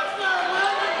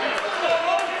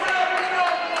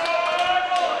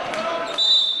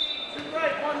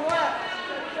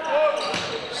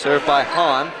 Served by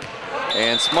Hahn,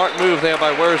 and smart move there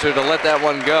by Werzer to let that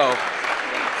one go.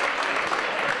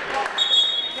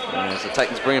 And as the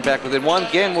Titans bring it back within one,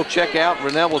 Gann will check out,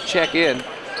 Rennell will check in.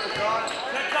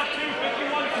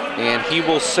 And he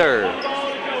will serve.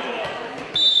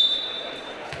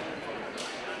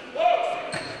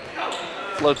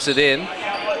 Floats it in.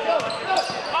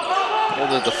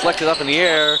 Able to deflect it up in the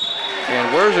air,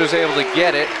 and Werzer's able to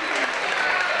get it.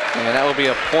 And that will be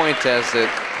a point as it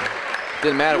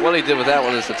didn't matter what he did with that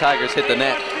one as the Tigers hit the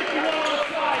net.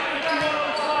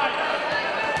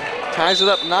 Ties it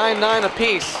up 9-9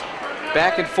 apiece.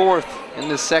 Back and forth in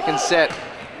the second set.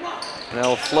 And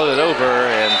they'll float it over,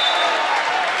 and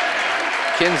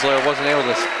Kinsler wasn't able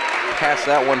to pass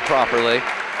that one properly.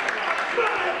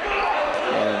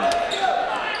 And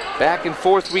back and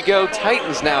forth we go.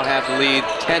 Titans now have the lead,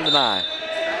 10-9.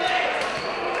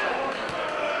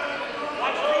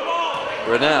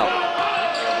 Rennell.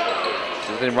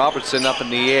 Then Robertson up in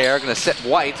the air, gonna set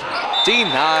White.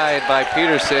 Denied by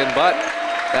Peterson, but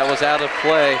that was out of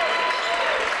play.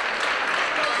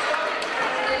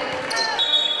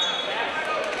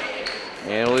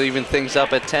 And we'll even things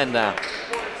up at 10 now.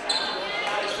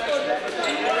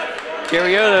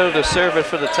 Carriotto to serve it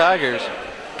for the Tigers.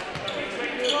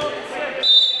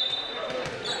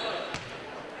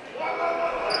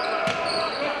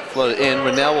 Float it in,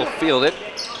 Rennell will field it.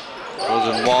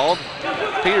 Rosenwald.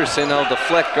 Peterson will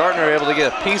deflect. Gardner able to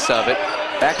get a piece of it.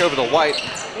 Back over to White.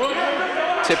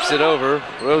 tips it over.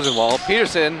 Rosenwald.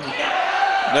 Peterson,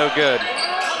 no good.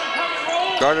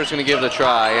 Gardner's going to give it a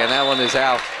try, and that one is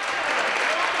out.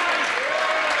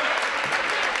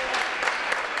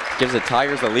 Gives the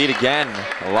Tigers the lead again.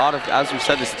 A lot of, as we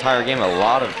said this entire game, a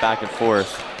lot of back and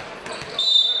forth.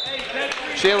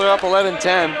 Shaler up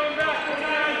 11-10.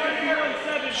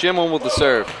 Schimmel with the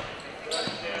serve.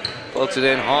 Floats it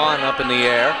in, Hahn up in the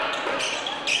air.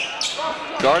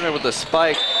 Gardner with the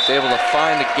spike is able to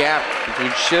find the gap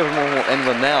between Schimmel and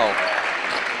Linnell.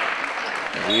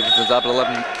 And Evenson's up at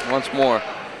 11 once more.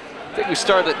 I think we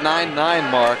started at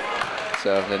 9-9 mark.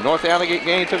 So the North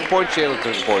Allegheny took a point, Shaler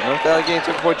took a point. North Allegheny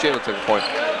took a point, Shaler took a point.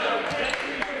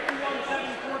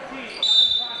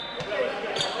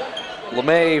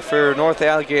 LeMay for North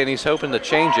Allegheny, he's hoping to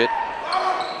change it.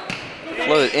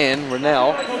 Float it in,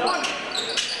 Rennell.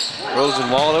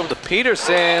 Rosenwald over to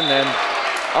Peterson, and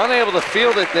unable to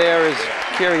field it there is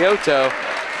Carioto.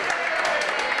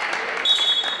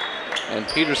 And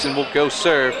Peterson will go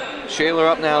serve. Shaler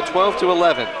up now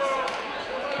 12-11.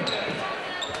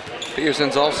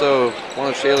 Peterson's also one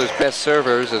of Shaler's best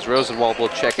servers as Rosenwald will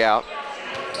check out.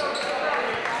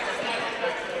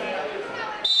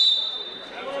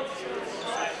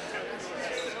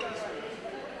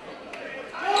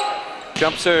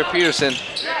 Jump serve, Peterson.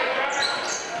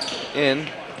 In.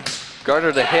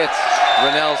 Gardner to hits.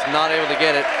 Rennell's not able to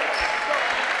get it.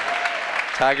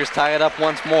 Tigers tie it up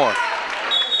once more.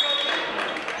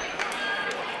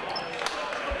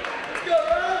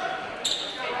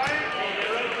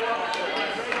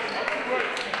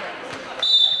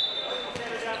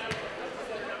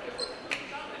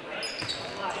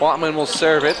 Quatman will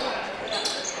serve it.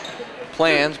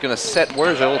 Plan's gonna set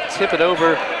Wurzel, will tip it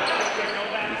over.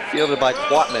 Fielded by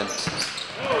Quatman.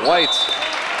 White's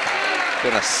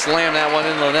gonna slam that one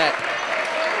into the net.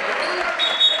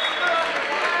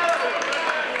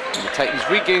 And the Titans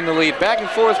regain the lead. Back and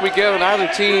forth we go, neither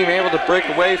team able to break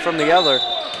away from the other.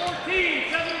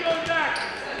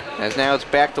 As now it's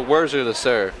back to Wurzel to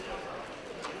serve.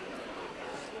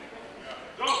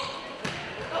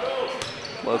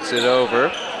 Floats it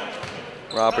over.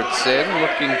 Robertson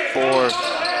looking for,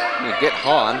 get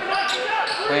Hahn.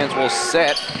 Plans will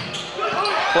set.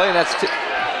 Play, that's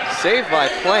saved by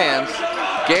Plans.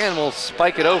 Gann will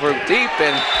spike it over deep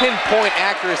and pinpoint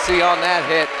accuracy on that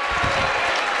hit.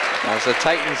 As the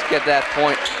Titans get that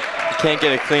point. You can't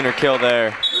get a cleaner kill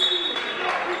there.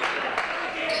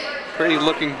 Pretty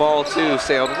looking ball too,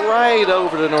 sailed right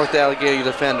over the North Allegheny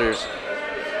defenders.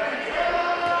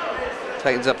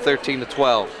 Titans up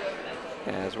 13-12.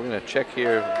 As we're gonna check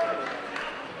here.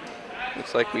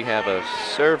 Looks like we have a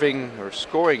serving or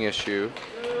scoring issue,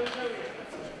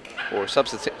 or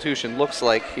substitution looks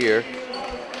like here.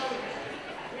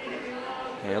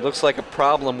 And it looks like a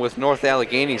problem with North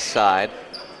Allegheny's side.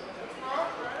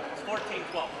 It's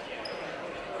 14-12.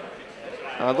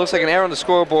 It looks like an error on the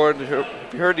scoreboard. If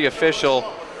you heard the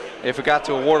official, it forgot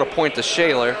to award a point to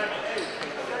Shaler.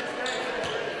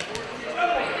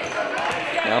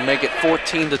 Now make it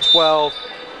 14-12.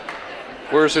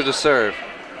 Wurzel to serve.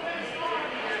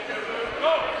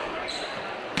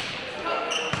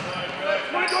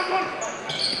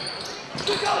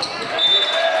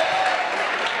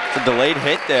 It's a delayed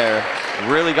hit there.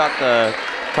 Really caught the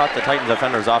Titans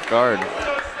defenders off guard.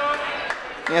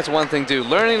 That's one thing too.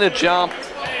 Learning to jump,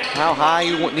 how high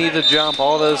you need to jump,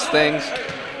 all those things.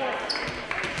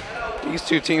 These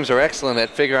two teams are excellent at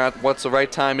figuring out what's the right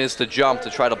time is to jump to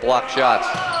try to block shots.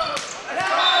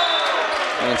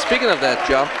 And speaking of that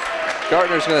jump,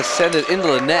 Gardner's going to send it into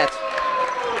the net.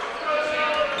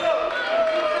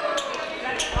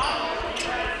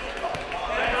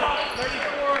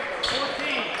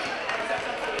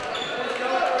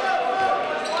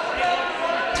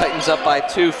 Titans up by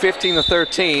 2,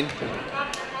 15-13.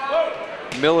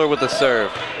 Miller with the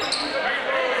serve.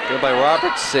 Good by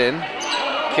Robertson.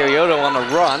 Carioto on the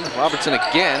run. Robertson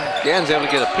again. Gann's able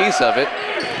to get a piece of it.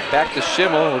 Back to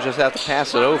Schimmel. We'll just have to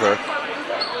pass it over.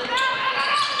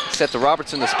 Set to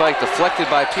Robertson, the spike deflected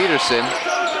by Peterson.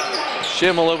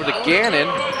 Schimmel over to Gannon.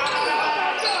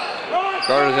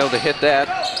 Gardner's able to hit that.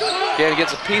 Gannon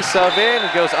gets a piece of it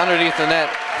and goes underneath the net.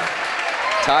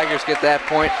 Tigers get that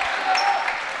point.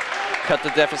 Cut the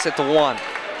deficit to 1.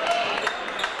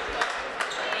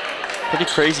 Pretty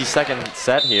crazy second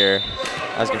set here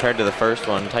as compared to the first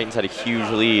one. Titans had a huge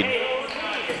lead.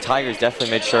 Tigers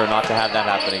definitely made sure not to have that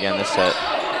happen again this set.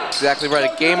 Exactly right.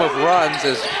 A game of runs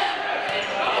as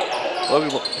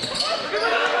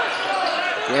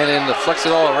Gannon deflects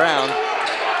it all around.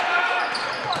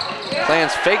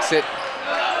 Plans fakes it.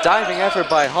 Diving effort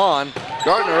by Hahn.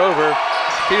 Gardner over.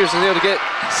 Peterson's able to get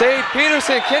saved.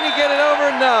 Peterson, can he get it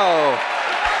over? No.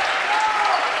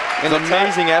 An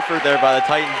amazing effort there by the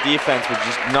Titans defense, but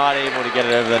just not able to get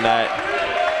it over the net.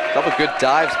 A couple good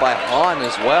dives by Hahn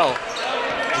as well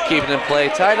to keep it in play.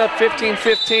 Tied up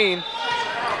 15-15.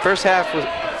 First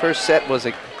set was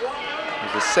a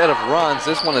set of runs.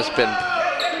 This one has been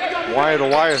wire to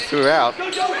wire throughout.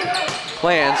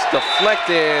 Plans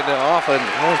deflected off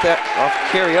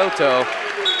Carioto.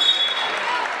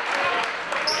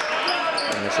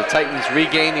 And as the Titans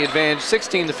regain the advantage,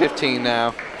 16-15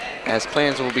 now, as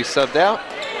Plans will be subbed out.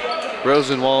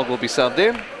 Rosenwald will be subbed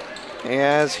in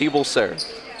as he will serve.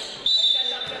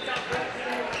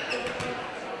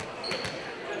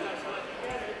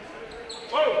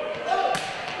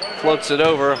 Floats it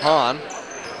over, Hahn.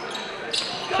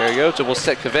 Carioto will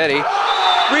set Cavetti.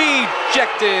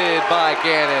 Rejected by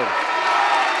Gannon.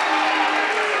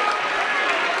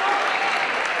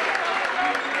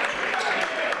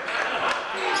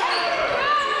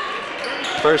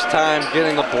 First time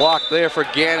getting a block there for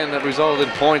Gannon that resulted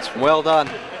in points. Well done.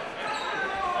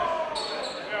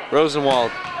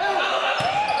 Rosenwald.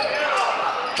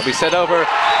 Will be set over.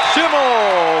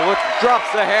 Schimmel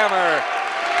drops the hammer.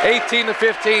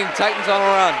 18-15, Titans on a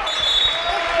run.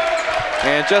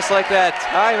 And just like that,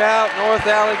 timeout, North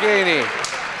Allegheny.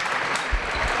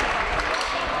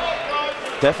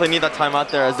 Definitely need that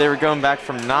timeout there, as they were going back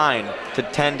from 9 to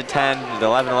 10 to 10 to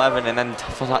 11-11, and then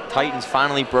Titans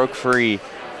finally broke free,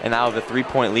 and now have a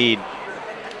 3-point lead.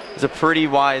 It's a pretty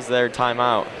wise there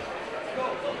timeout.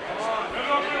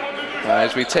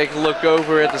 As we take a look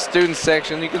over at the student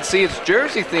section, you can see it's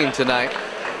jersey themed tonight.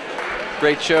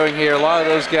 Great showing here. A lot of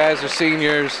those guys are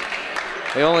seniors.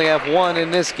 They only have one in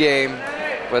this game,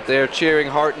 but they're cheering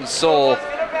heart and soul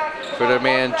for their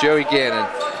man, Joey Gannon.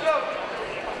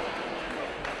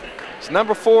 It's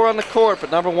number 4 on the court,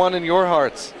 but number 1 in your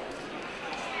hearts.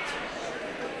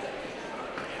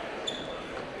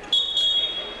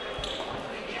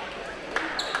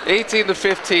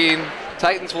 (18-15).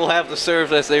 Titans will have the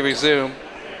serve as they resume.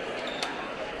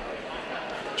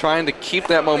 Trying to keep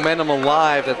that momentum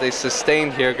alive that they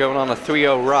sustained here, going on a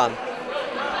 3-0 run.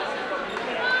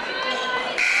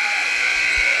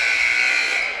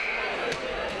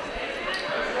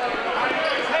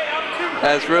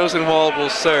 As Rosenwald will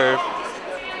serve.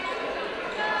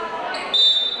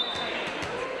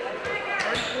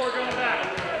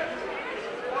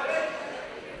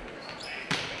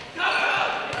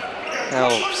 Now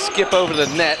skip over the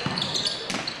net.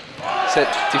 Set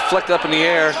deflect up in the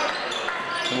air.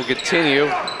 And we'll continue.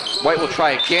 White will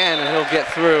try again, and he'll get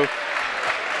through.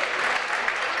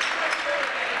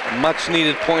 Much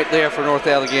needed point there for North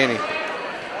Allegheny.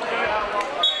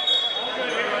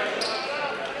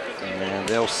 And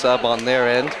they'll sub on their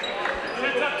end.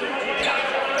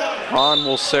 Hahn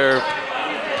will serve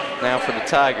now for the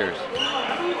Tigers.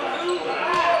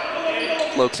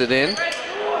 Floats it in.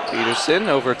 Peterson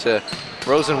over to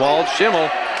Rosenwald. Schimmel,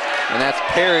 and that's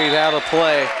parried out of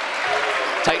play.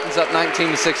 Titans up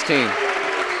 19-16.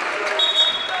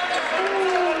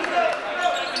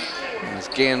 As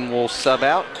Gannon will sub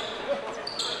out.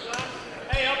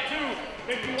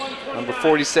 Number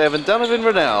 47, Donovan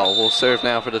Rennell, will serve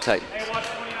now for the Titans.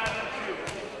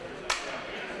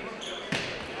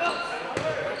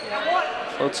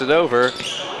 Floats it over.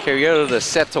 Carioto to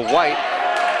set to White.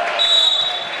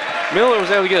 Miller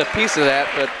was able to get a piece of that,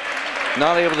 but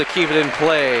not able to keep it in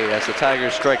play as the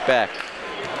Tigers strike back.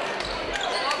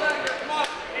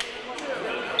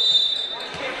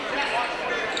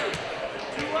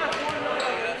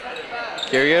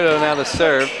 Carioto now to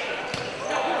serve.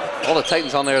 All the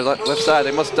Titans on their left side,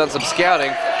 they must have done some scouting,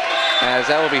 as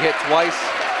that will be hit twice,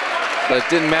 but it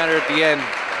didn't matter at the end.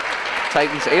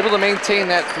 Titans able to maintain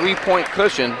that 3-point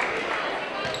cushion.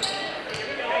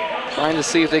 Trying to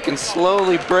see if they can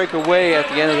slowly break away at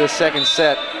the end of the second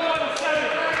set.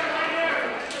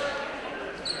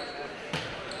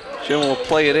 Jim will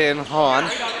play it in. Hahn.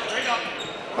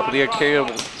 Up in the air, Carioto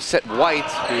will set White,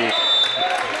 who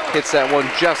hits that one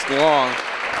just long.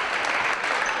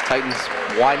 Titans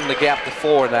widen the gap to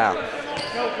 4 now.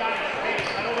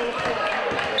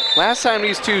 Last time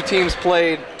these two teams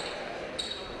played,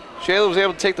 Shaler was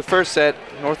able to take the first set.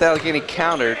 North Allegheny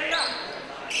countered.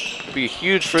 It'd be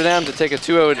huge for them to take a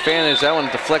 2-0 advantage. That one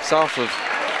deflects off of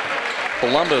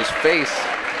Palumbo's face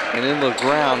and into the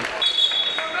ground.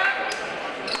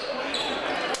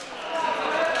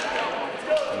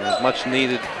 And it was much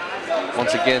needed.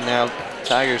 Once again now,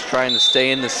 Tigers trying to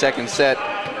stay in the second set.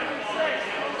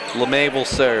 LeMay will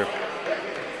serve.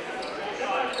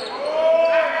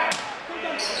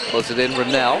 Puts it in,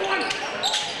 Rennell.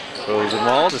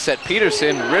 Rosenwald to set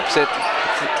Peterson, rips it.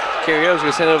 Carioto's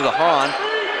gonna send it over to Hahn.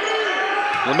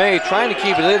 LeMay trying to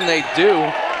keep it in, they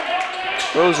do.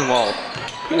 Rosenwald.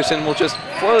 Peterson will just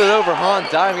float it over Hahn,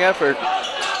 diving effort.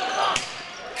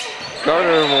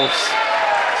 Gardner will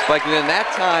spike it in.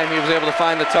 That time he was able to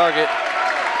find the target.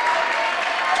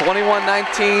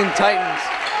 21-19 Titans.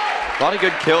 A lot of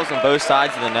good kills on both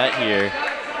sides of the net here.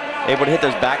 Able to hit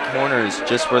those back corners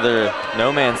just where they're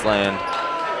no man's land.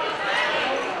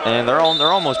 And they're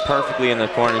almost perfectly in the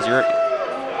corners. You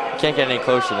can't get any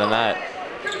closer than that.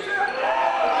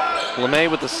 LeMay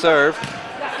with the serve.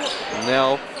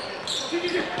 Now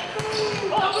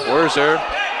Werzer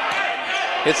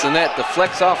hits the net,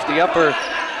 deflects off the upper.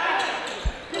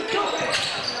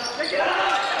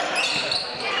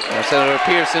 Senator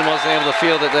Peterson wasn't able to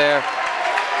field it there.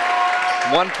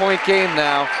 1 point game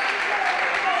now.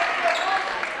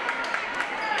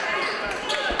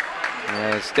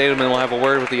 Stadelman will have a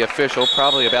word with the official,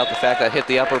 probably about the fact that hit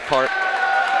the upper part.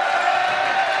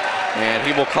 And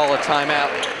he will call a timeout.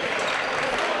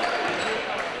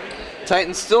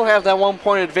 Titans still have that 1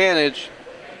 point advantage,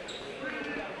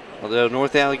 although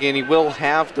North Allegheny will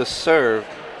have the serve.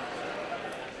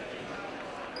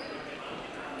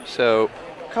 So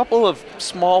a couple of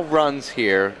small runs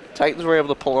here. Titans were able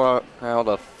to pull out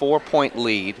a 4 point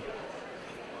lead.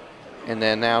 And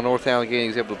then now North Allegheny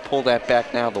is able to pull that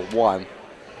back now to 1.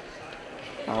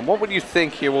 What would you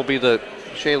think here will be the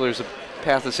Shaler's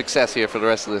path of success here for the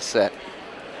rest of this set?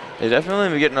 They've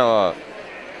definitely done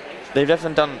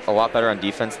a lot better on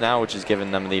defense now, which has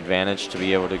given them the advantage to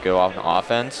be able to go off on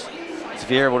offense. So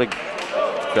if you're able to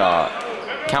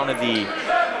counter the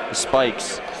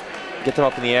spikes, get them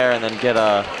up in the air, and then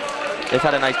they've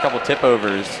had a nice couple tip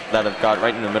overs that have got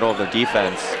right in the middle of their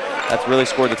defense. That's really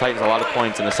scored the Titans a lot of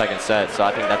points in the second set, so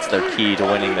I think that's their key to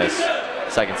winning this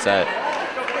second set.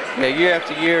 Yeah, year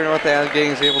after year, North Allegheny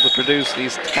is able to produce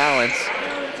these talents,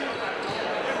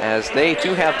 as they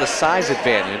do have the size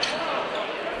advantage,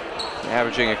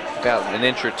 averaging about an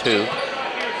inch or two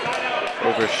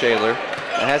over Shaler.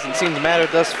 It hasn't seemed to matter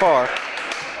thus far.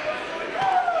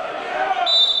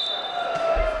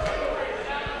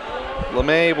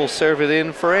 LeMay will serve it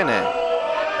in for NA.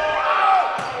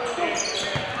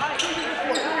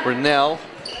 Brunel,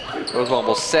 Rosenwald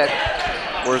will set.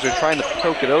 Werzer trying to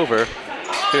poke it over.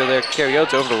 Here there,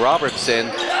 Carriota over to Robertson.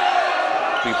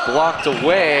 Be blocked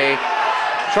away.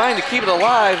 Trying to keep it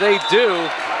alive, they do.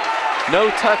 No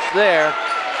touch there.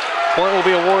 Point will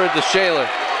be awarded to Shaler.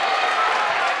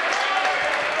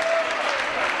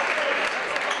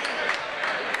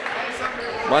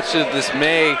 Much to the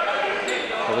dismay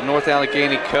of the North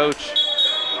Allegheny coach.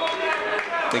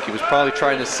 I think he was probably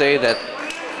trying to say that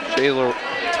Shaler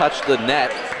touched the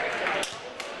net.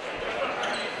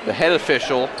 The head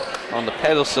official on the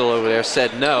pedestal over there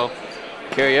said no.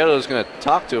 Carriota is going to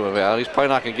talk to him about it. He's probably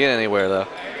not going to get anywhere though.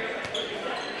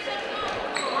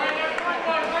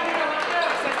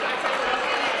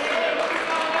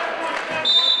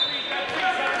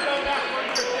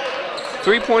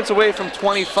 Three points away from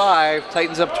 25.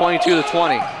 Titans up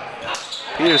 22-20.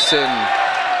 Peterson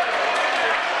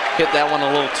hit that one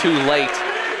a little too late.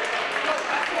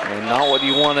 And not what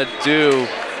you want to do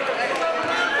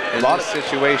in this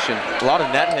situation. A lot of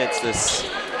net hits this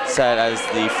set, as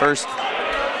the first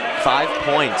 5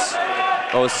 points.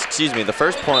 Oh, excuse me, the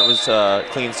first point was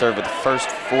clean serve, but the first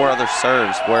 4 other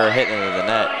serves were hitting into the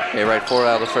net. Okay, right, 4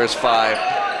 out of the first 5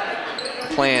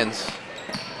 plans.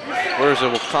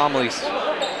 Werzer will calmly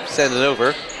send it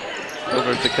over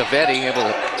to Cavetti, able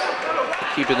to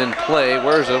keep it in play.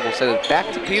 Werzer will send it back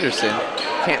to Peterson.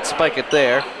 Can't spike it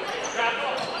there.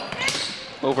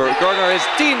 Over, Gardner is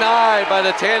denied by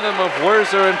the tandem of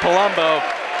Werzer and Palumbo.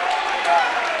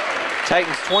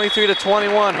 Titans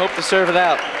 23-21, hope to serve it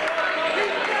out.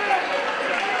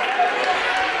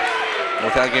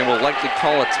 North Allegheny will likely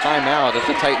call a timeout if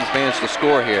the Titans manage to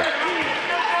score here.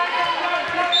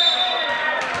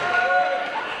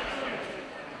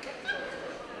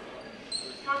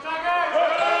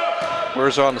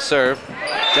 Werzer on the serve.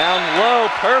 Down low,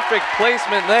 perfect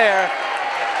placement there.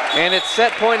 And it's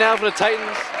set point now for the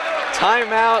Titans.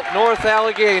 Timeout, North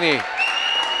Allegheny.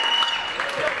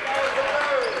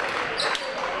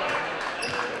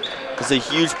 It's a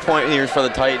huge point here for the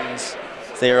Titans.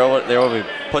 They're able to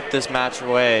put this match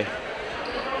away.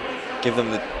 Give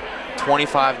them the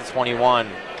 25-21.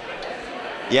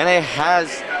 The NA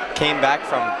came back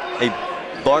from a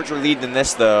larger lead than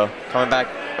this though. Coming back,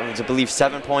 I believe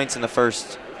 7 points in the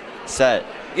first set.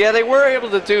 Yeah, they were able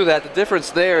to do that. The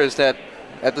difference there is that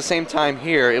at the same time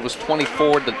here, it was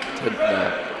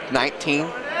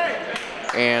 24-19,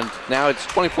 and now it's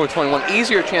 24-21.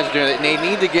 Easier chance of doing it, and they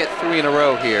need to get 3 in a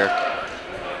row here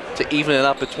to even it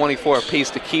up at 24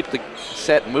 apiece to keep the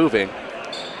set moving.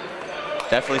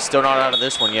 definitely still not out of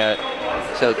this one yet.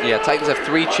 So yeah, Titans have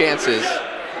 3 chances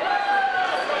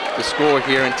to score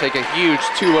here and take a huge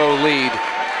 2-0 lead.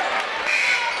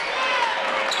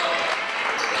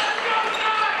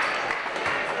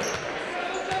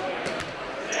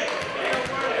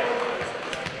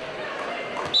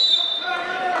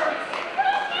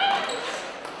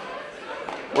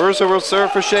 Wurzer will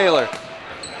serve for Shaler.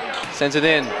 Sends it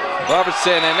in.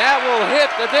 Robertson, and that will hit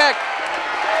the deck.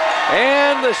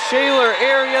 And the Shaler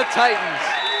area Titans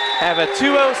have a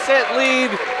 2-0 set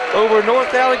lead over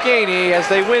North Allegheny as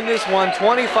they win this one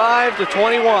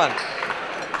 25-21.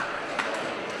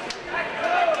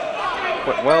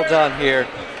 Well done here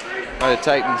by the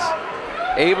Titans.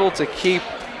 Able to keep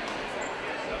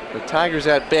the Tigers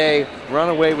at bay, run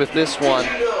away with this one.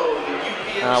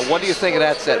 What do you think of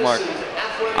that set, Mark?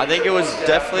 I think it was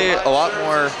definitely a lot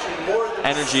more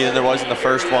energy than there was in the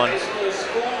first one.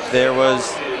 There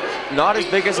was not as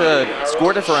big as a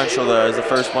score differential though as the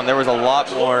first one. There was a lot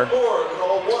more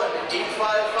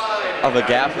of a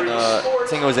gap in the, I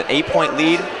think it was an 8-point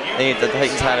lead the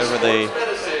Titans had over the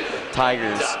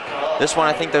Tigers. This one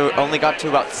I think they only got to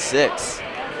about 6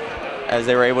 as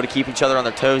they were able to keep each other on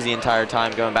their toes the entire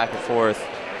time going back and forth.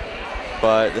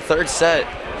 But the third set,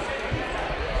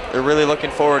 they're really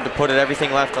looking forward to putting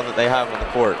everything left on that they have on the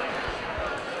court.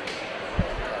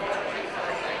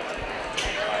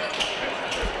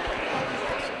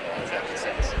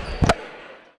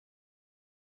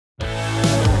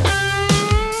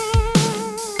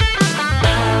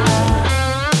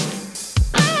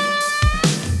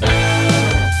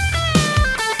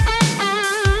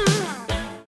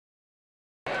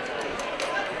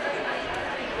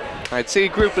 All right, C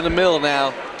group in the middle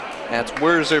now. That's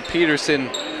Wurzer, Peterson,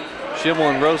 Schimmel,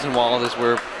 and Rosenwald as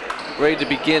we're ready to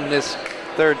begin this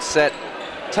third set.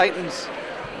 Titans,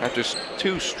 after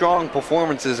 2 strong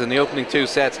performances in the opening 2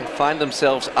 sets, find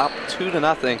themselves up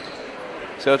 2-0.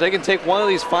 So if they can take one of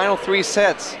these final 3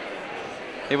 sets,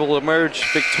 they will emerge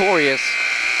victorious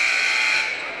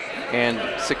and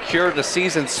secure the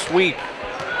season sweep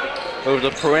over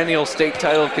the perennial state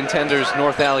title contenders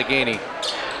North Allegheny.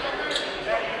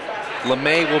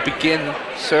 LeMay will begin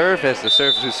serve as the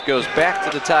service goes back to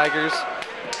the Tigers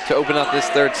to open up this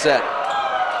third set.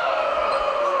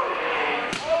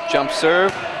 Jump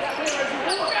serve,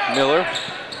 Miller,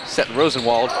 set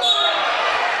Rosenwald.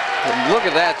 And look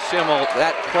at that Schimmel,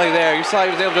 that play there. You saw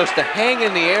he was able just to hang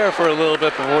in the air for a little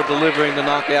bit before delivering the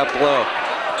knockout blow.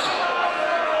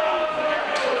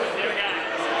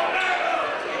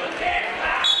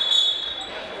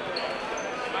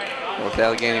 North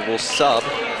Allegheny will sub.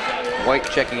 White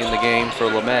checking in the game for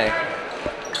LeMay.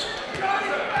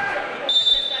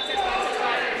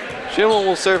 Schimmel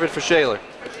will serve it for Shaler.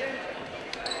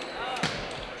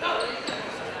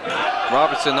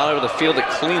 Robertson not able to field it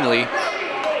cleanly.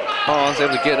 Hans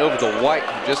able to get over to White,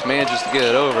 who just manages to get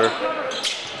it over.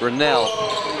 Brunel.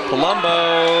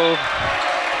 Palumbo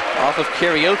off of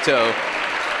Carioto.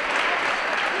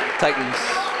 Titans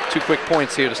 2 quick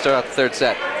points here to start out the third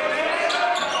set.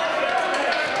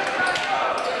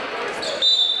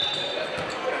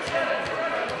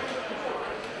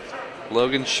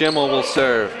 Logan Schimmel will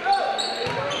serve.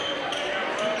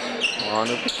 On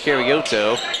to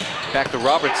Carioto. Back to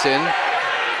Robertson.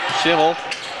 Schimmel.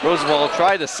 Rosenwald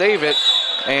tried to save it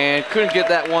and couldn't get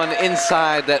that one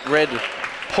inside that red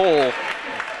pole.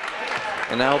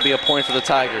 And that will be a point for the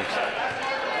Tigers.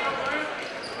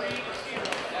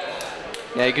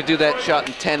 Yeah, you could do that shot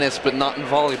in tennis, but not in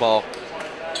volleyball.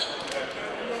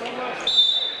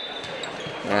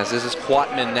 As this is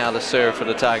Quatman now to serve for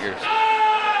the Tigers.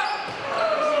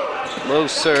 Low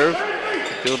serve,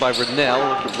 fielded by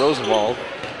Rennell with Rosenwald.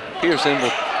 Pearson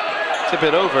will tip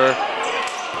it over.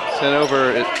 Send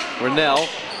over Rennell.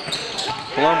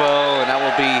 Palumbo, and that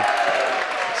will be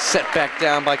set back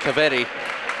down by Cavetti.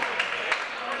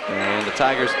 And the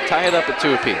Tigers tie it up at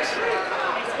 2 apiece.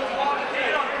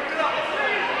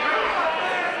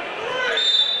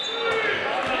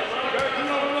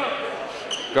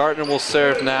 Gardner will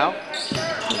serve now.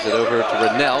 Moves it over to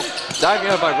Rennell. Diving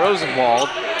out by Rosenwald.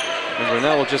 And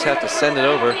Rennell will just have to send it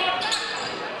over.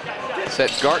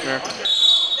 Set Gardner.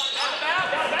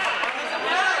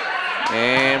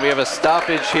 And we have a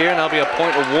stoppage here, and that'll be a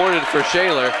point awarded for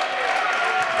Shaler.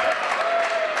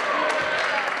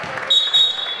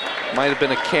 Might have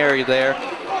been a carry there.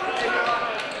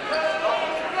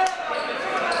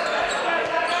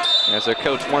 As their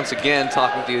coach once again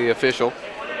talking to the official.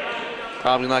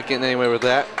 Probably not getting anywhere with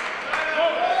that.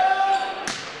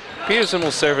 Peterson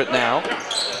will serve it now.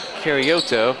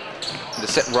 Carioto to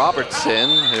set Robertson,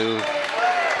 who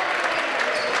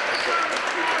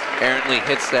errantly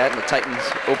hits that, and the Titans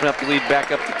open up the lead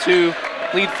back up to 2.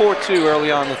 Lead 4-2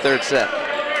 early on in the third set.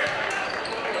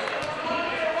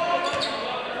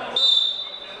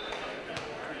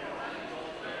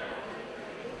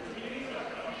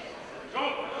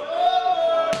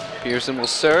 Pearson will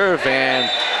serve, and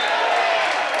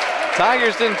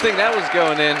Tigers didn't think that was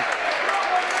going in.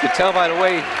 You could tell by the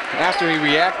way after he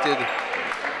reacted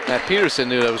that Peterson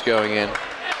knew that was going in.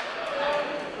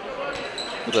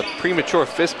 With a premature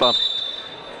fist bump.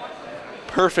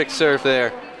 Perfect serve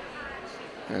there.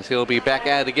 As he'll be back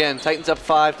at it again. Titans up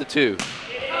 5-2.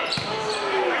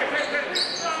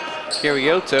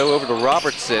 Carioto over to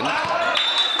Robertson. And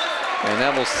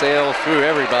that will sail through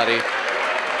everybody.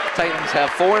 Titans have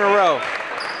 4 in a row.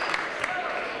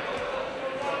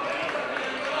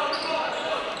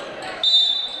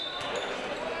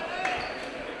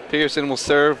 Pearson will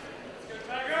serve.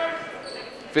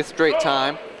 5th straight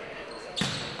time.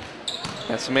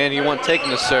 That's the man you want taking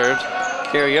the serve.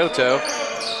 Carioto.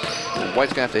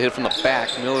 White's gonna have to hit it from the back.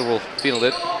 Miller will field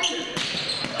it.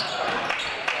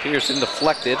 Pearson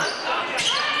deflected.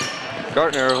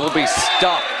 Gartner will be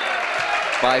stopped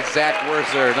by Zach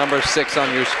Werzer, number 6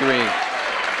 on your screen.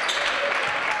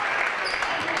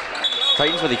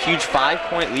 Titans with a huge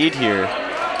 5-point lead here.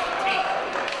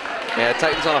 Yeah,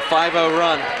 Titans on a 5-0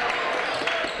 run.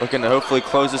 Looking to hopefully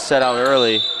close the set out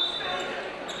early.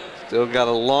 Still got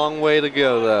a long way to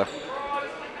go though.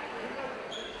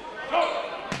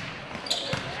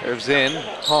 Serves in,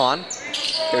 Hahn.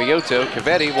 Carioto,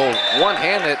 Cavetti will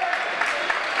one-hand it.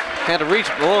 Had to reach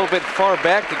a little bit far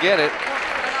back to get it.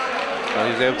 But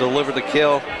he was able to deliver the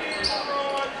kill.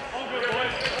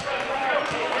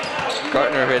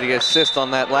 Gartner had to get assist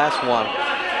on that last one.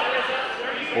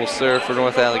 Will serve for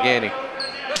North Allegheny.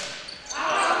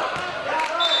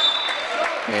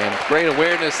 And great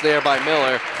awareness there by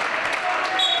Miller.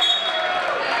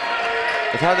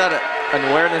 They've had that an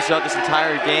awareness throughout this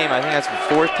entire game. I think that's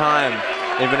the 4th time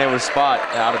they've been able to spot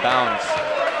out of bounds.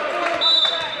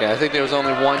 Yeah, I think there was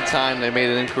only one time they made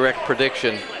an incorrect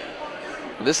prediction.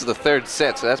 This is the 3rd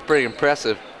set, so that's pretty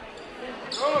impressive.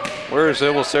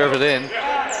 Werzer will serve it in.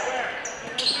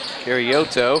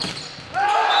 Carioto.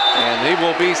 And he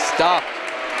will be stopped.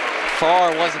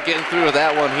 Farr wasn't getting through with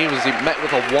that one. He met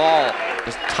with a wall.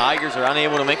 The Tigers are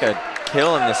unable to make a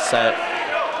kill in this set.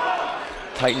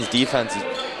 Titans defense is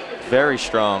very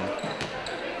strong.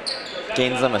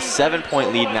 Gains them a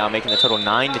 7-point lead now, making the total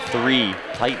 9-3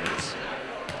 Titans.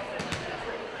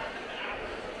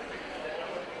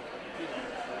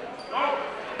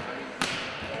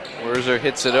 Werzer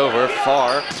hits it over,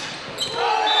 Farr.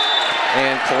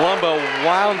 And Colombo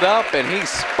wound up and he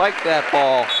spiked that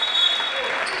ball.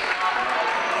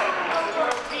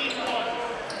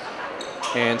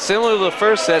 And similar to the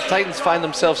first set, Titans find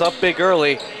themselves up big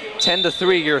early,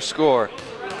 10-3 your score.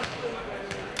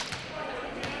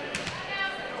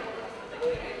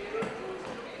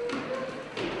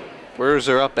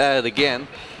 Werzer up at it again.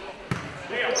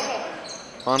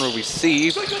 On a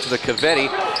receive to the Cavetti.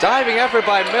 Diving effort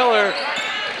by Miller.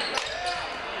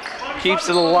 Keeps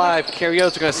it alive.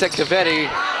 Carioto's gonna set Cavetti.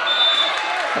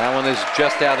 That one is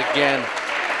just out again.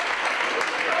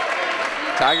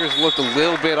 Tigers looked a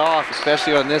little bit off,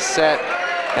 especially on this set.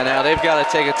 And now they've got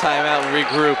to take a timeout and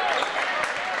regroup.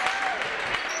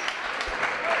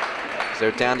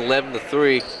 They're down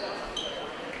 11-3.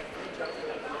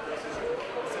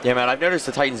 Yeah, man, I've noticed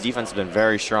the Titans defense has been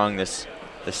very strong this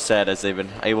set as they've been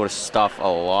able to stuff a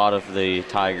lot of the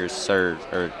Tigers serves,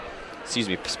 or excuse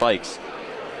me, spikes.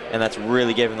 And that's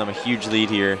really giving them a huge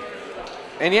lead here.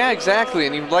 And yeah, exactly.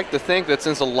 And you'd like to think that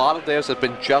since a lot of theirs have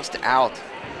been just out,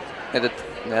 and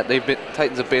that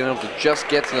Titans have been able to just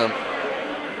get to them,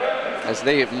 as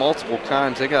they have multiple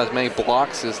times. They got as many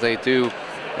blocks as they do,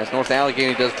 as North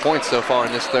Allegheny does points so far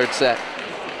in this 3rd set.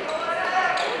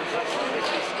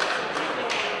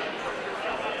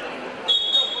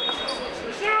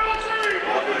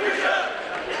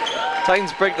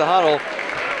 Titans break the huddle,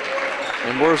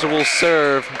 and Werzer will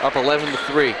serve up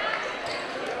 11-3.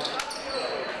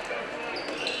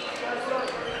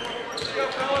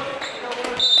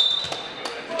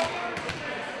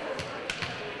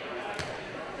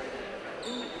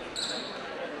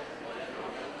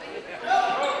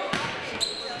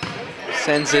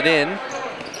 Sends it in.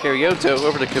 Carioto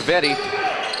over to Cavetti.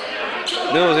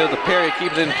 Miller's able to parry,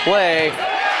 keep it in play,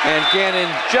 and Gannon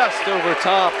just over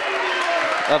top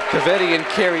of Cavetti and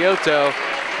Carioto.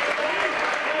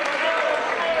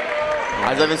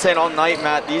 As I've been saying all night,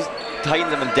 Matt, these Titans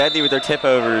have been deadly with their tip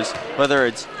overs. Whether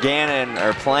it's Gannon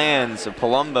or Plans or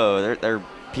Palumbo, they're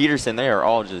Peterson, they are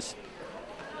all just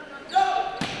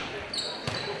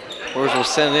Wars will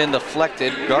send it in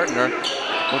deflected. Gardner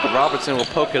with the Robertson will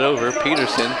poke it over.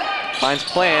 Peterson finds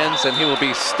Plans, and he will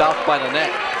be stopped by the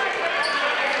net.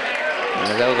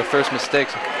 And that was the first mistake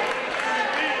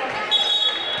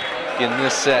in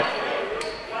this set.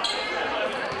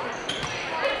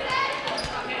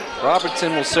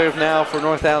 Robertson will serve now for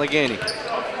North Allegheny.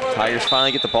 Tigers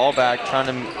finally get the ball back, trying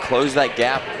to close that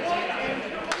gap.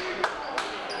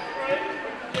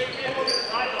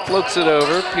 Floats it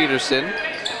over, Peterson.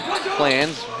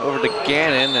 Plans over to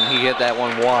Gannon, and he hit that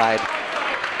one wide.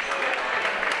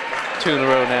 2 in a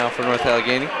row now for North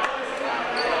Allegheny.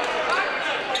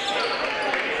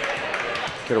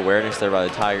 Good awareness there by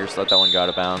the Tigers, let that one go out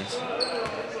of bounds.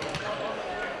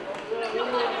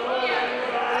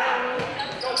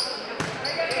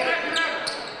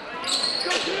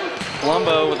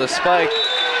 Colombo with a spike.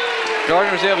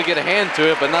 Gardner's able to get a hand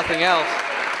to it, but nothing else.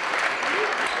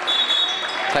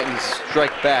 Titans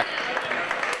strike back.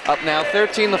 Up now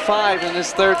 13-5 in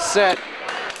this third set.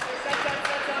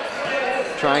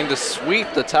 Trying to sweep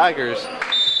the Tigers.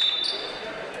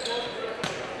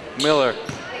 Miller.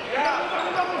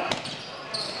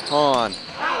 On.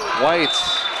 White.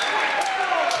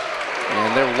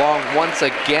 And they're long once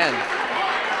again.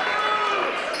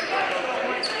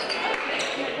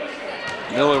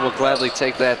 Miller will gladly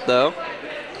take that though.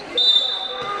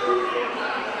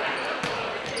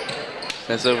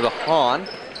 Sends over to Hahn.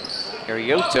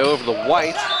 Arioto over the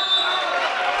White.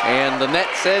 And the net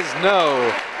says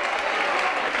no.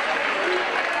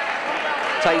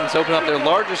 Titans open up their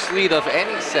largest lead of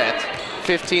any set,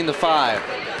 15-5.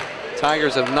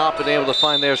 Tigers have not been able to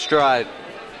find their stride.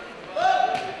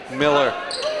 Miller.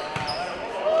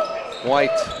 White.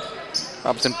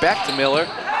 Robinson back to Miller.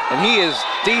 And he is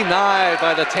denied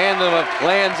by the tandem of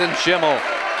Plans and Schimmel.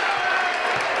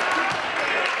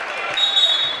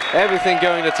 Everything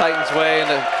going the Titans' way, and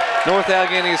North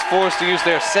Allegheny is forced to use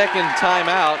their second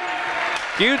timeout.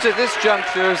 Huge at this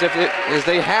juncture as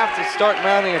they have to start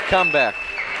mounting a comeback.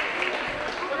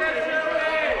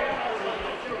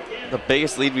 The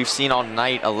biggest lead we've seen all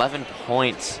night, 11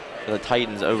 points for the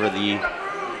Titans over the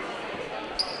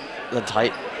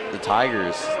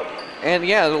Tigers. And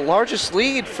yeah, the largest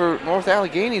lead for North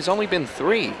Allegheny has only been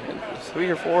 3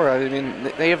 or 4. I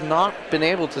mean, they have not been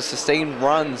able to sustain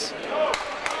runs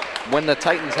when the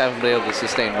Titans haven't been able to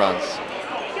sustain runs.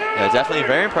 Yeah, definitely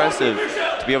very impressive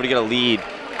to be able to get a lead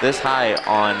this high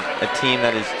on a team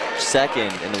that is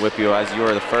second in the WIPIO as you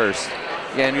are the first.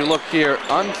 Yeah, and you look here,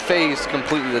 unfazed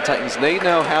completely, the Titans. They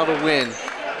know how to win,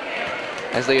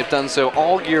 as they have done so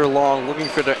all year long, looking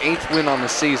for their 8th win on the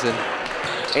season.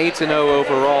 8-0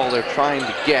 overall they're trying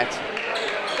to get.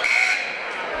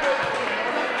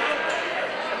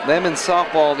 Them in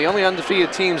softball, the only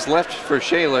undefeated teams left for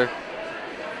Shaler.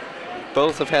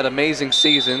 Both have had amazing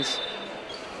seasons.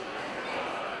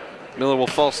 Miller will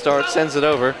false start, sends it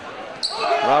over.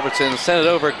 Robertson sent it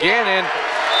over, Gannon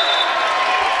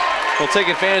will take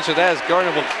advantage of that as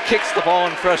Gardner will kicks the ball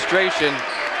in frustration.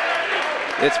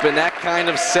 It's been that kind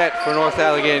of set for North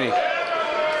Allegheny.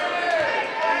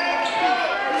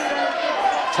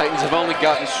 Titans have only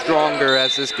gotten stronger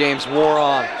as this game's wore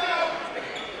on.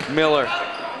 Miller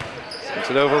sends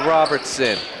it over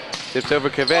Robertson. Tipped over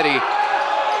Cavetti.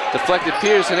 Deflected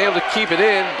Pearson, able to keep it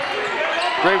in.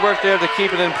 Great work there to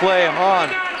keep it in play. Hahn.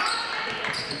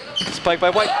 Spike by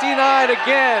White, denied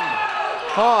again.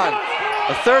 Hahn,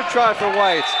 a third try for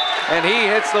White, and he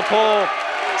hits the pole.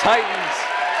 Titans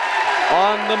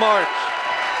on the march.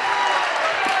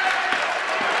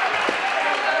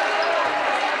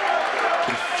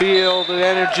 Feel the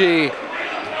energy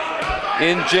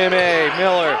in Gym A.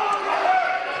 Miller.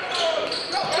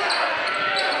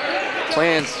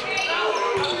 Plans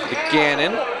to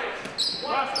Gannon.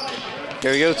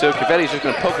 Arioto, Cavetti's just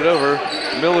going to poke it over.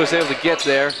 Miller's able to get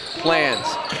there. Plans.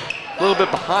 A little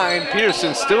bit behind.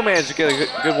 Peterson still managed to get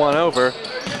a good one over.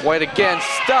 White again,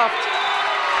 stuffed,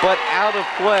 but out of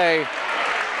play.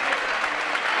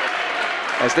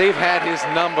 As they've had his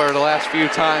number the last few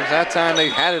times. That time they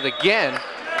had it again,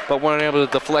 but weren't able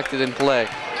to deflect it in play.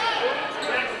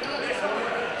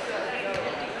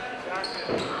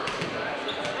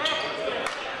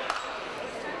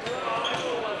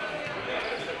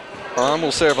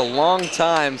 Will serve a long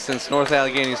time since North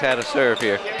Allegheny's had a serve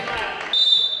here.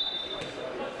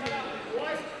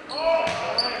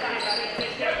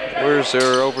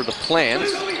 Werzer over the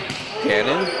Plants.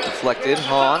 Gannon deflected.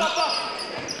 Hahn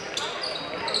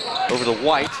over the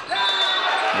White.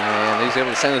 And he's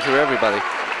able to send it through everybody.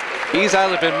 He's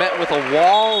either been met with a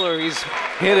wall or he's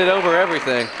hit it over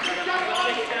everything.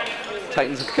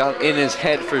 Titans have got in his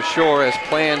head for sure as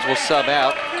Plans will sub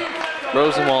out.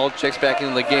 Rosenwald checks back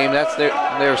into the game.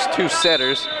 There's two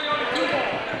setters.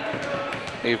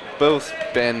 They've both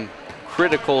been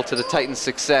critical to the Titans'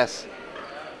 success.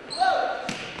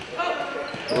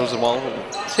 Rosenwald will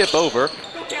tip over.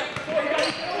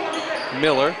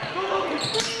 Miller.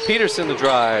 Peterson to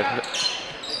drive.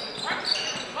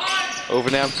 Over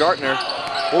now, Gartner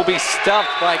will be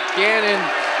stuffed by Gannon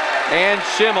and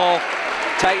Schimmel.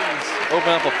 Titans open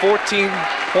up a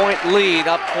 14-point lead,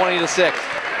 up 20-6.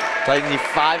 Titans need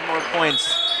 5 more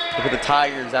points to put the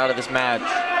Tigers out of this match.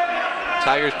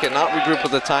 Tigers cannot regroup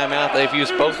with a timeout. They've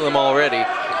used both of them already.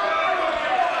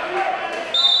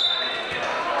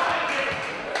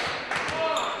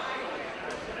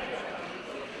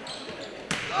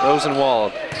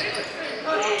 Rosenwald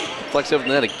flex over the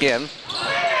net again.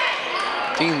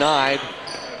 Denied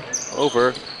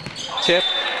over tip,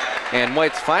 and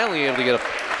White's finally able to get a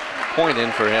point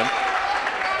in for him.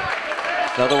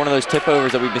 Another one of those tip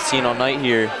overs that we've been seeing all night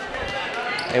here.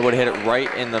 Able to hit it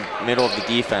right in the middle of the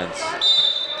defense.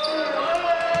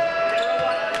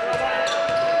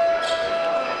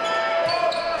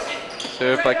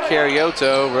 Served by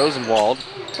Carioto. Rosenwald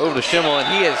over to Schimmel, and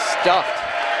he is stuffed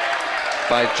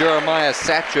by Jeremiah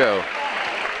Satcho.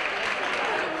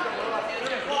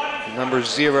 Number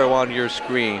 0 on your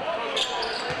screen.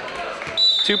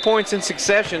 2 points in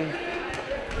succession.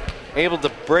 Able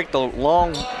to break the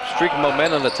long streak of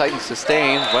momentum the Titans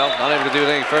sustained. Well, not able to do it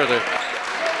any further.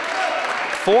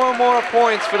 4 more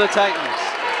points for the Titans.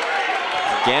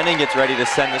 Gannon gets ready to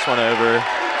send this one over.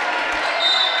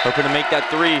 Hoping to make that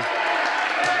 3.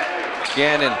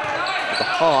 Gannon with the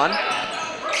Hahn.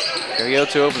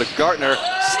 Carioto over to Gartner.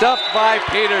 Stuffed by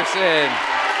Peterson.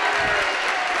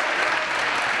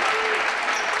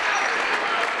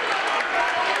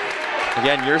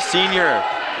 Again, your senior,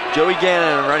 Joey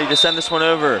Gannon, ready to send this one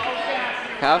over.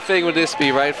 How big would this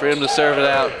be, right, for him to serve it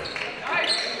out?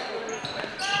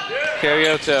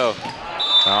 Carioto.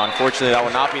 Unfortunately, that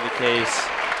will not be the case.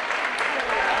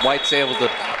 White's able to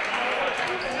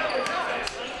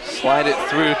slide it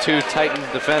through 2 Titan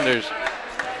defenders.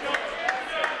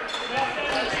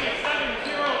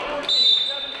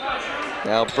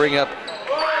 Now bring up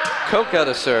Koka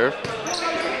to serve.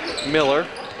 Miller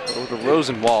over to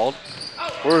Rosenwald.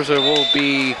 Wurzer will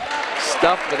be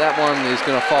stuffed, but that one is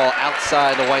going to fall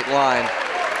outside the white line.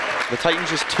 The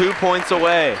Titans just 2 points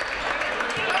away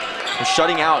from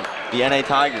shutting out the NA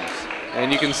Tigers.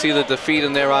 And you can see the defeat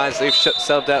in their eyes. They've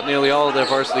subbed out nearly all of their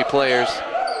varsity players.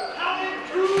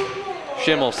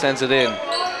 Schimmel sends it in.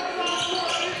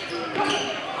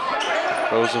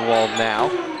 Rosenwald now.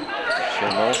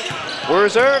 Schimmel.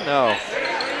 Wurzer? No.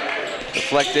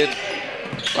 Deflected.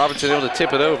 Robertson able to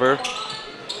tip it over.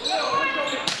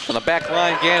 On the back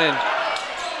line, Gannon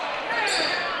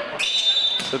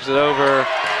flips it over,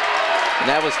 and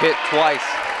that was hit twice.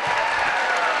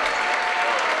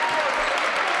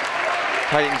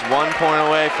 Titans 1 point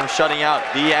away from shutting out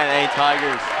the NA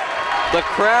Tigers. The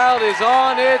crowd is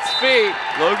on its feet.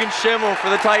 Logan Schimmel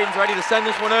for the Titans, ready to send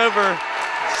this one over.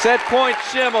 Set point,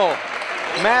 Schimmel.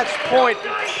 Match point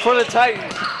for the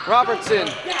Titans. Robertson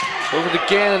over to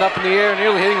Gannon, up in the air,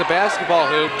 nearly hitting the basketball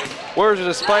hoop. Wurzer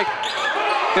to spike.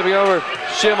 Could be over.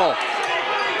 Schimmel.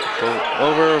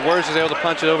 Over. Wurzer's able to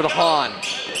punch it over to Hahn.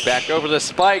 Back over to the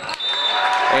spike.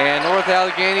 And North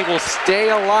Allegheny will stay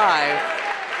alive.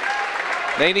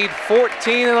 They need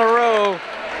 14 in a row.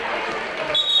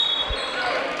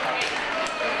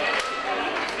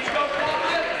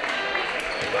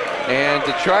 And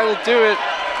to try to do it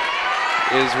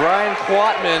is Ryan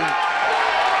Quatman.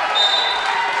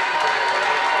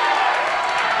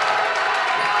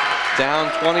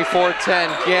 Down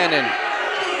 24-10, Gannon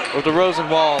over to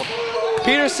Rosenwald.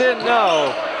 Peterson,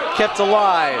 no, kept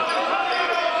alive.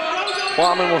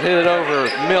 Quatman will hit it over.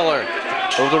 Miller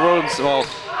over to Rosenwald.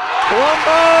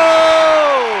 Colombo!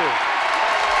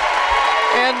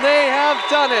 And they have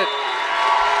done it.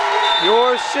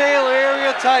 Your Shaler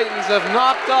area Titans have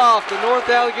knocked off the North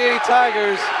Allegheny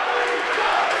Tigers.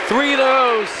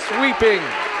 3-0 sweeping.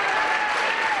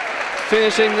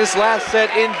 Finishing this last set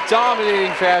in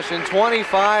dominating fashion,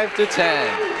 25-10.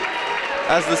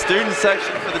 As the student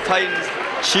section for the Titans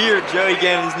cheered Joey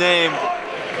Gannon's name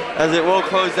as it will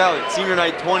close out Senior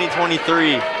Night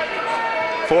 2023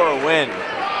 for a win.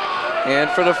 And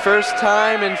for the first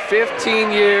time in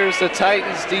 15 years, the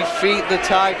Titans defeat the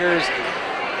Tigers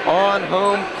on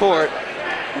home court.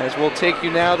 As we'll take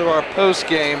you now to our post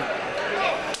game.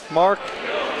 Mark,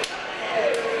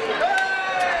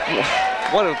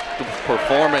 what a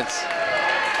performance.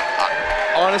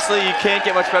 Honestly, you can't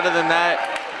get much better than that.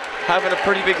 Having a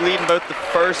pretty big lead in both the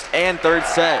first and third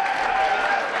set.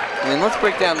 And let's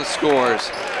break down the scores.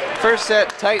 first set,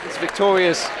 Titans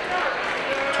victorious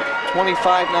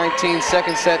 25-19.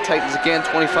 Second set, Titans again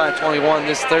 25-21.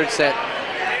 This third set,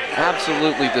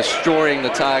 absolutely destroying the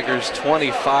Tigers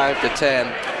 25-10.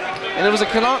 And it was a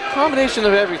combination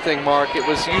of everything, Mark. It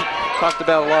was, you talked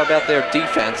about a lot about their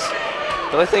defense,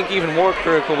 but I think even more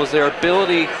critical was their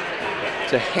ability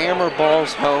to hammer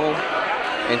balls home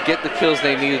and get the kills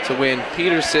they needed to win.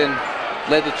 Peterson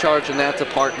led the charge in that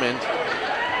department.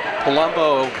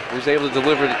 Palumbo was able to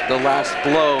deliver the last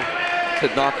blow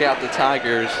to knock out the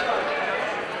Tigers.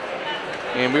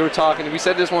 And we were talking, we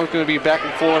said this one was going to be back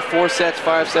and forth, 4 sets,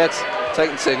 5 sets.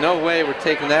 Titans say, no way, we're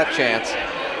taking that chance.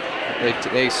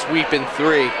 They sweep in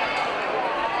 3.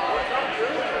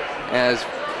 As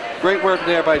great work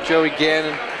there by Joey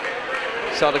Gannon.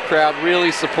 Saw the crowd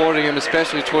really supporting him,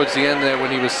 especially towards the end there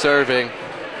when he was serving.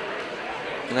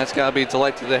 And that's got to be a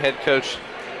delight to the head coach.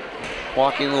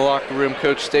 Walking in the locker room,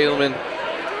 Coach Stadelman,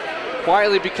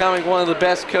 quietly becoming one of the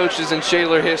best coaches in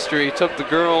Shaler history. Took the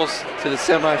girls to the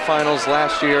semifinals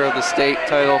last year of the state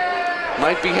title.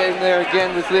 Might be heading there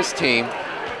again with this team.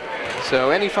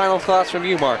 So any final thoughts from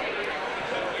you, Mark?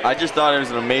 I just thought it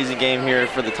was an amazing game here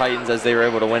for the Titans as they were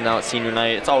able to win out senior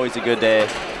night. It's always a good day.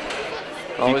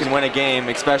 You can win a game,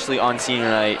 especially on senior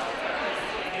night.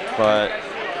 But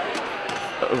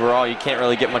overall, you can't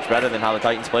really get much better than how the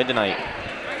Titans played tonight.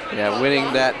 Yeah,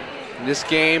 winning this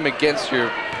game against your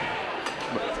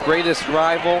greatest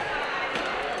rival,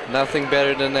 nothing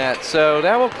better than that. So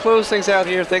that will close things out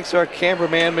here. Thanks to our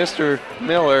cameraman, Mr.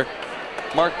 Miller.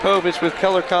 Mark Povich with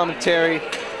color commentary.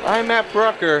 I'm Matt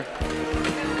Brucker.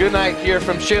 Good night here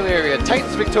from Shaler area.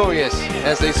 Titans victorious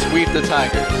as they sweep the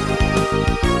Tigers.